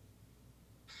City.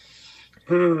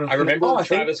 I remember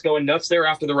Travis going nuts there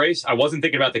after the race. I wasn't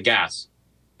thinking about the gas,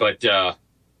 but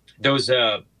those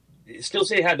Steel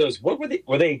City had those. What were they?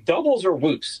 Were they doubles or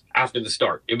whoops after the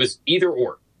start? It was either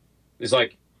or. It was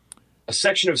like a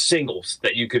section of singles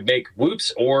that you could make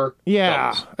whoops or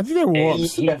doubles. I think they were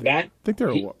whoops. I think they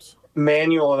were whoops.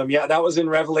 Manual of them. Yeah, that was in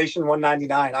Revelation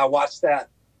 199. I watched that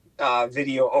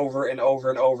video over and over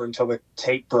and over until the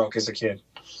tape broke as a kid.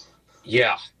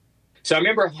 Yeah. So I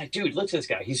remember, I'm like, dude, look at this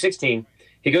guy. He's 16.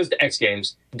 He goes to X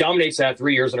Games, dominates that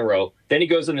 3 years in a row. Then he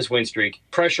goes on this win streak.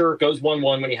 Pressure, goes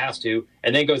 1-1 when he has to,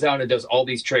 and then goes out and does all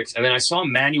these tricks. And then I saw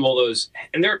him manual those,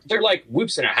 and they're like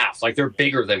whoops and a half. Like, they're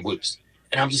bigger than whoops.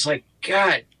 And I'm just like,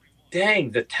 God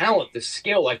dang, the talent, the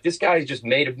skill. Like, this guy is just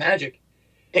made of magic.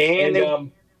 And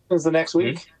it was the next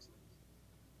week.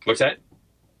 What's that?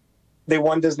 They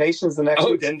won Des Nations the next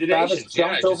week. Oh, Des Nations.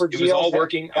 Yeah, it was all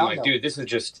working. I'm like, dude, this is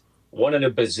just one in a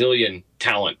bazillion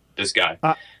talent, this guy.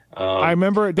 I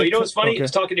remember. But you know what's funny? I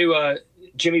was talking to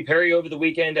Jimmy Perry over the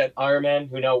weekend at Ironman,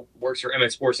 who now works for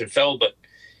MX Sports in Feld, but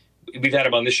we've had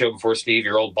him on this show before, Steve,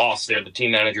 your old boss there, the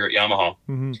team manager at Yamaha.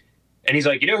 Mm-hmm. And he's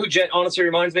like, you know who Jet honestly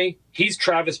reminds me? He's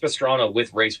Travis Pastrana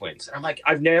with race wins. And I'm like,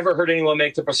 I've never heard anyone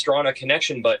make the Pastrana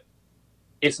connection, but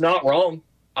it's not wrong.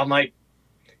 I'm like,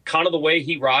 kind of the way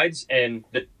he rides and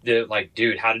the like,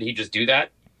 dude, how did he just do that?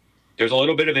 There's a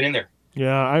little bit of it in there.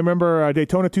 Yeah, I remember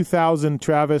Daytona 2000,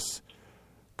 Travis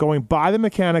going by the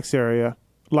mechanics area,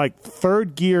 like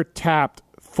third gear tapped,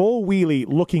 full wheelie,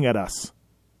 looking at us,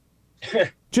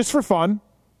 just for fun,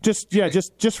 just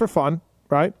for fun,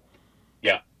 right?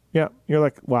 Yeah. You're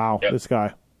like, wow, This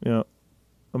guy,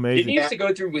 amazing. Didn't he used to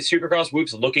go through with Supercross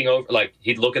whoops, looking over, like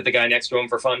he'd look at the guy next to him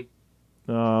for fun?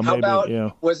 How about,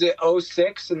 was it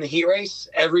 06 in the heat race?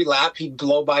 Every lap he'd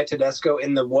blow by Tedesco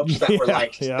in the whoops that were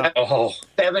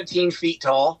 17 feet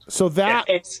tall. So that.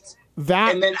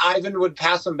 And then Ivan would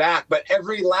pass him back. But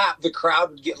every lap, the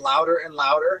crowd would get louder and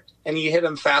louder, and you hit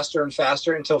him faster and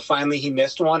faster until finally he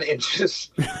missed one and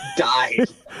just died.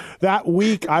 That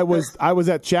week, I was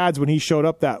at Chad's when he showed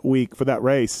up that week for that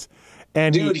race.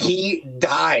 And dude, he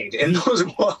died in those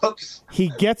whoops.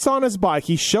 He gets on his bike.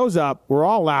 He shows up. We're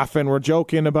all laughing. We're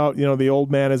joking about, the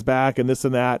old man is back and this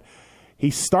and that. He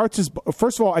starts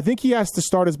first of all, I think he has to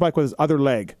start his bike with his other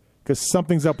leg because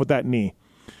something's up with that knee.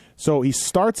 So he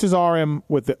starts his RM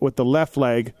with the left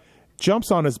leg,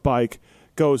 jumps on his bike,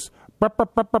 goes towards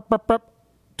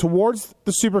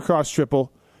the Supercross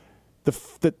triple,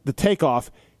 the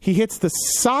takeoff. He hits the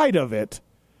side of it,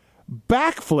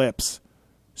 backflips,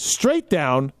 straight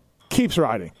down, keeps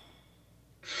riding.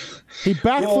 He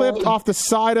backflipped off the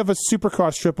side of a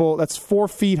Supercross triple that's 4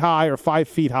 feet high or 5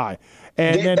 feet high.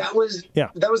 And that was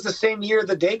the same year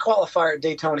the day qualifier at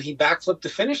Daytona. He backflipped the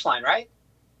finish line, right?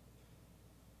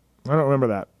 I don't remember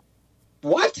that.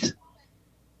 What?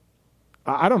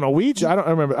 I don't know. Weege? I don't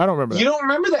remember that. You don't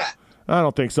remember that? I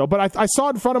don't think so. But I saw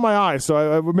it in front of my eyes,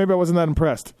 so maybe I wasn't that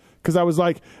impressed. Because I was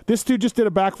like, this dude just did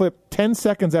a backflip 10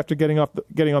 seconds after getting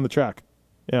on the track.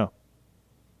 Yeah.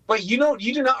 But you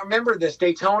do not remember this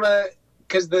Daytona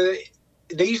because they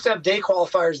used to have day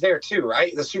qualifiers there too,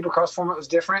 right? The Supercross format was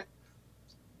different.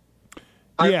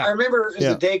 I remember it was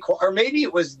a day, or maybe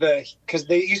it was because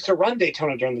they used to run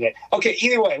Daytona during the day. Okay,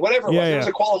 either way, whatever it was, it was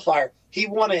a qualifier. He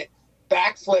won it,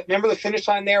 backflip. Remember the finish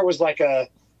line there was like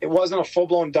it wasn't a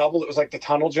full-blown double. It was like the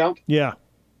tunnel jump. Yeah.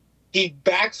 He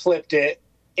backflipped it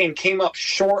and came up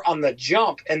short on the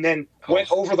jump and then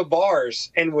went over the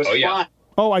bars and was fine.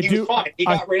 Oh, He was fine. He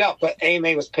got right up, but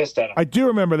AMA was pissed at him. I do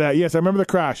remember that. Yes, I remember the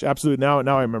crash. Absolutely. Now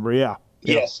I remember. Yeah.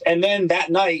 Yes, and then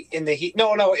that night in the heat.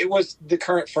 No, it was the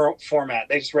current format.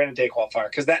 They just ran a day qualifier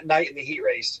because that night in the heat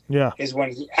race is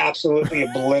when he absolutely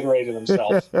obliterated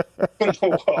himself.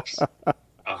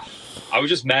 I was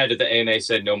just mad that the AMA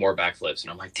said no more backflips, and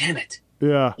I'm like, damn it.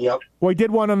 Yeah. Yep. Well, he did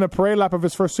one on the parade lap of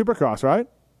his first Supercross, right?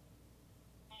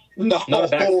 No, not a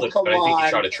backflip, but I think he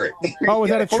tried a trick. Oh, was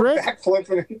that a trick?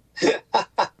 Backflipping.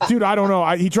 Dude, I don't know.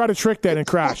 He tried a trick then and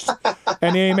crashed,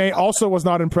 and the AMA also was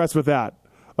not impressed with that.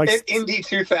 Like Indy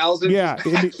 2000. Yeah,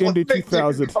 Indy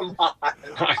 2000. Come on.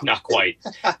 Not quite.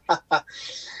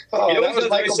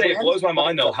 It blows my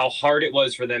mind, though, how hard it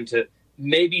was for them to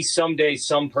maybe someday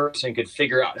some person could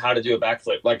figure out how to do a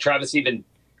backflip. Like Travis even,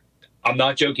 I'm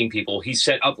not joking, people, he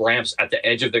set up ramps at the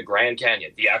edge of the Grand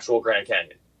Canyon, the actual Grand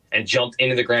Canyon, and jumped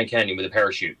into the Grand Canyon with a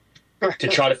parachute. to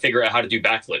try to figure out how to do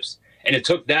backflips. And it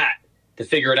took that to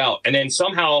figure it out. And then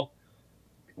somehow,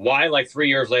 why like 3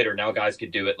 years later, now guys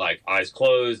could do it like eyes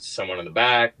closed, someone in the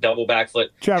back, double backflip.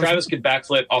 Travis could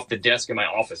backflip off the desk in my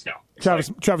office now.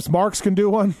 Travis Marks can do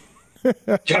one.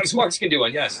 Travis Marks can do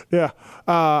one, yes. Yeah.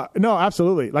 No,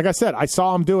 absolutely. Like I said, I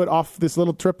saw him do it off this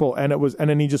little triple, and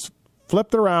then he just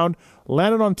flipped around,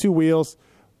 landed on 2 wheels,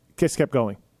 just kept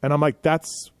going. And I'm like,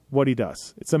 that's what he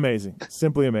does. It's amazing. It's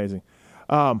simply amazing.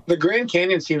 The Grand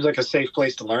Canyon seems like a safe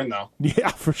place to learn, though. Yeah,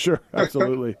 for sure.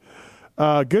 Absolutely.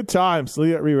 Good times.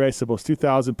 Liat Re-Raceables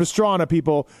 2000. Pastrana,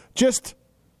 people, just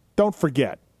don't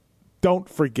forget. Don't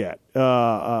forget.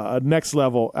 Next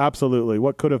level, absolutely.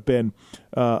 What could have been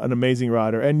an amazing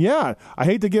rider. And, yeah, I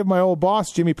hate to give my old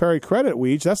boss, Jimmy Perry, credit,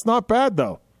 Weege. That's not bad,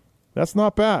 though. That's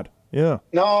not bad. Yeah.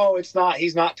 No, it's not.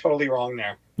 He's not totally wrong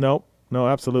there. No,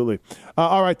 absolutely.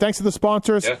 All right, thanks to the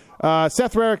sponsors. Yeah.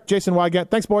 Seth Rarick, Jason Wygant.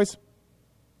 Thanks, boys.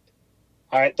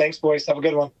 All right, thanks, boys. Have a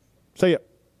good one. See ya.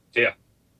 See ya.